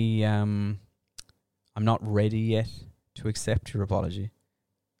 I'm not ready yet to accept your apology.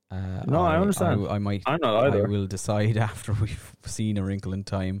 No, I understand. I might. I'm not either. I will decide after we've seen A Wrinkle in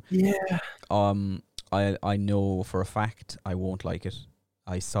Time. Yeah. I know for a fact I won't like it.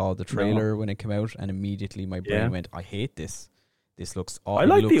 I saw the trailer when it came out, and immediately my brain went, I hate this. This looks awful. I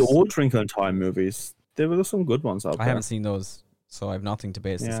like the old Wrinkle in Time movies. There were some good ones out there. I haven't seen those, so I have nothing to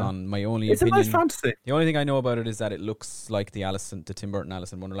base this on. My only opinion... It's a nice fantasy. The only thing I know about it is that it looks like the Tim Burton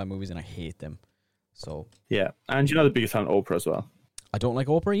Alice in Wonderland movies, and I hate them. So yeah, and you're not the biggest fan of Oprah as well. I don't like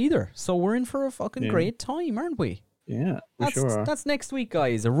Oprah either. So we're in for a fucking great time, aren't we? Yeah, sure are. That's next week,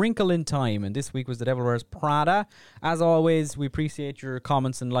 guys. A Wrinkle in Time. And this week was The Devil Wears Prada. As always, we appreciate your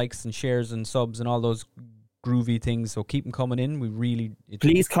comments and likes and shares and subs and all those groovy things. So keep them coming in.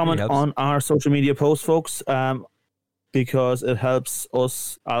 Please comment on our social media posts, folks, because it helps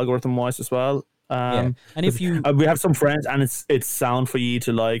us algorithm-wise as well. And if you... we have some friends, and it's sound for you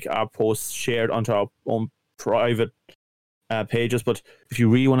to like our posts shared onto our own private pages. But if you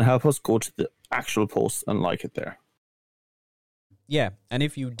really want to help us, go to the actual post and like it there. Yeah, and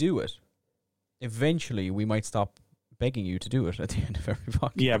if you do it, eventually we might stop begging you to do it at the end of every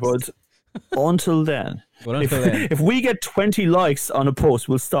podcast. Yeah, but until then, if we get 20 likes on a post,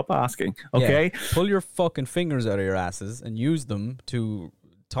 we'll stop asking, okay? Yeah, pull your fucking fingers out of your asses and use them to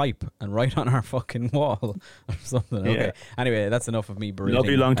type and write on our fucking wall or something. Okay. Yeah. Anyway, that's enough of me berating. Love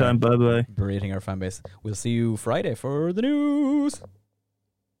you long time. Bye-bye. Berating our fan base. We'll see you Friday for the news.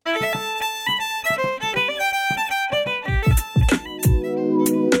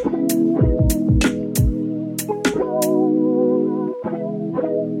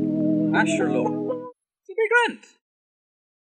 Asher, look,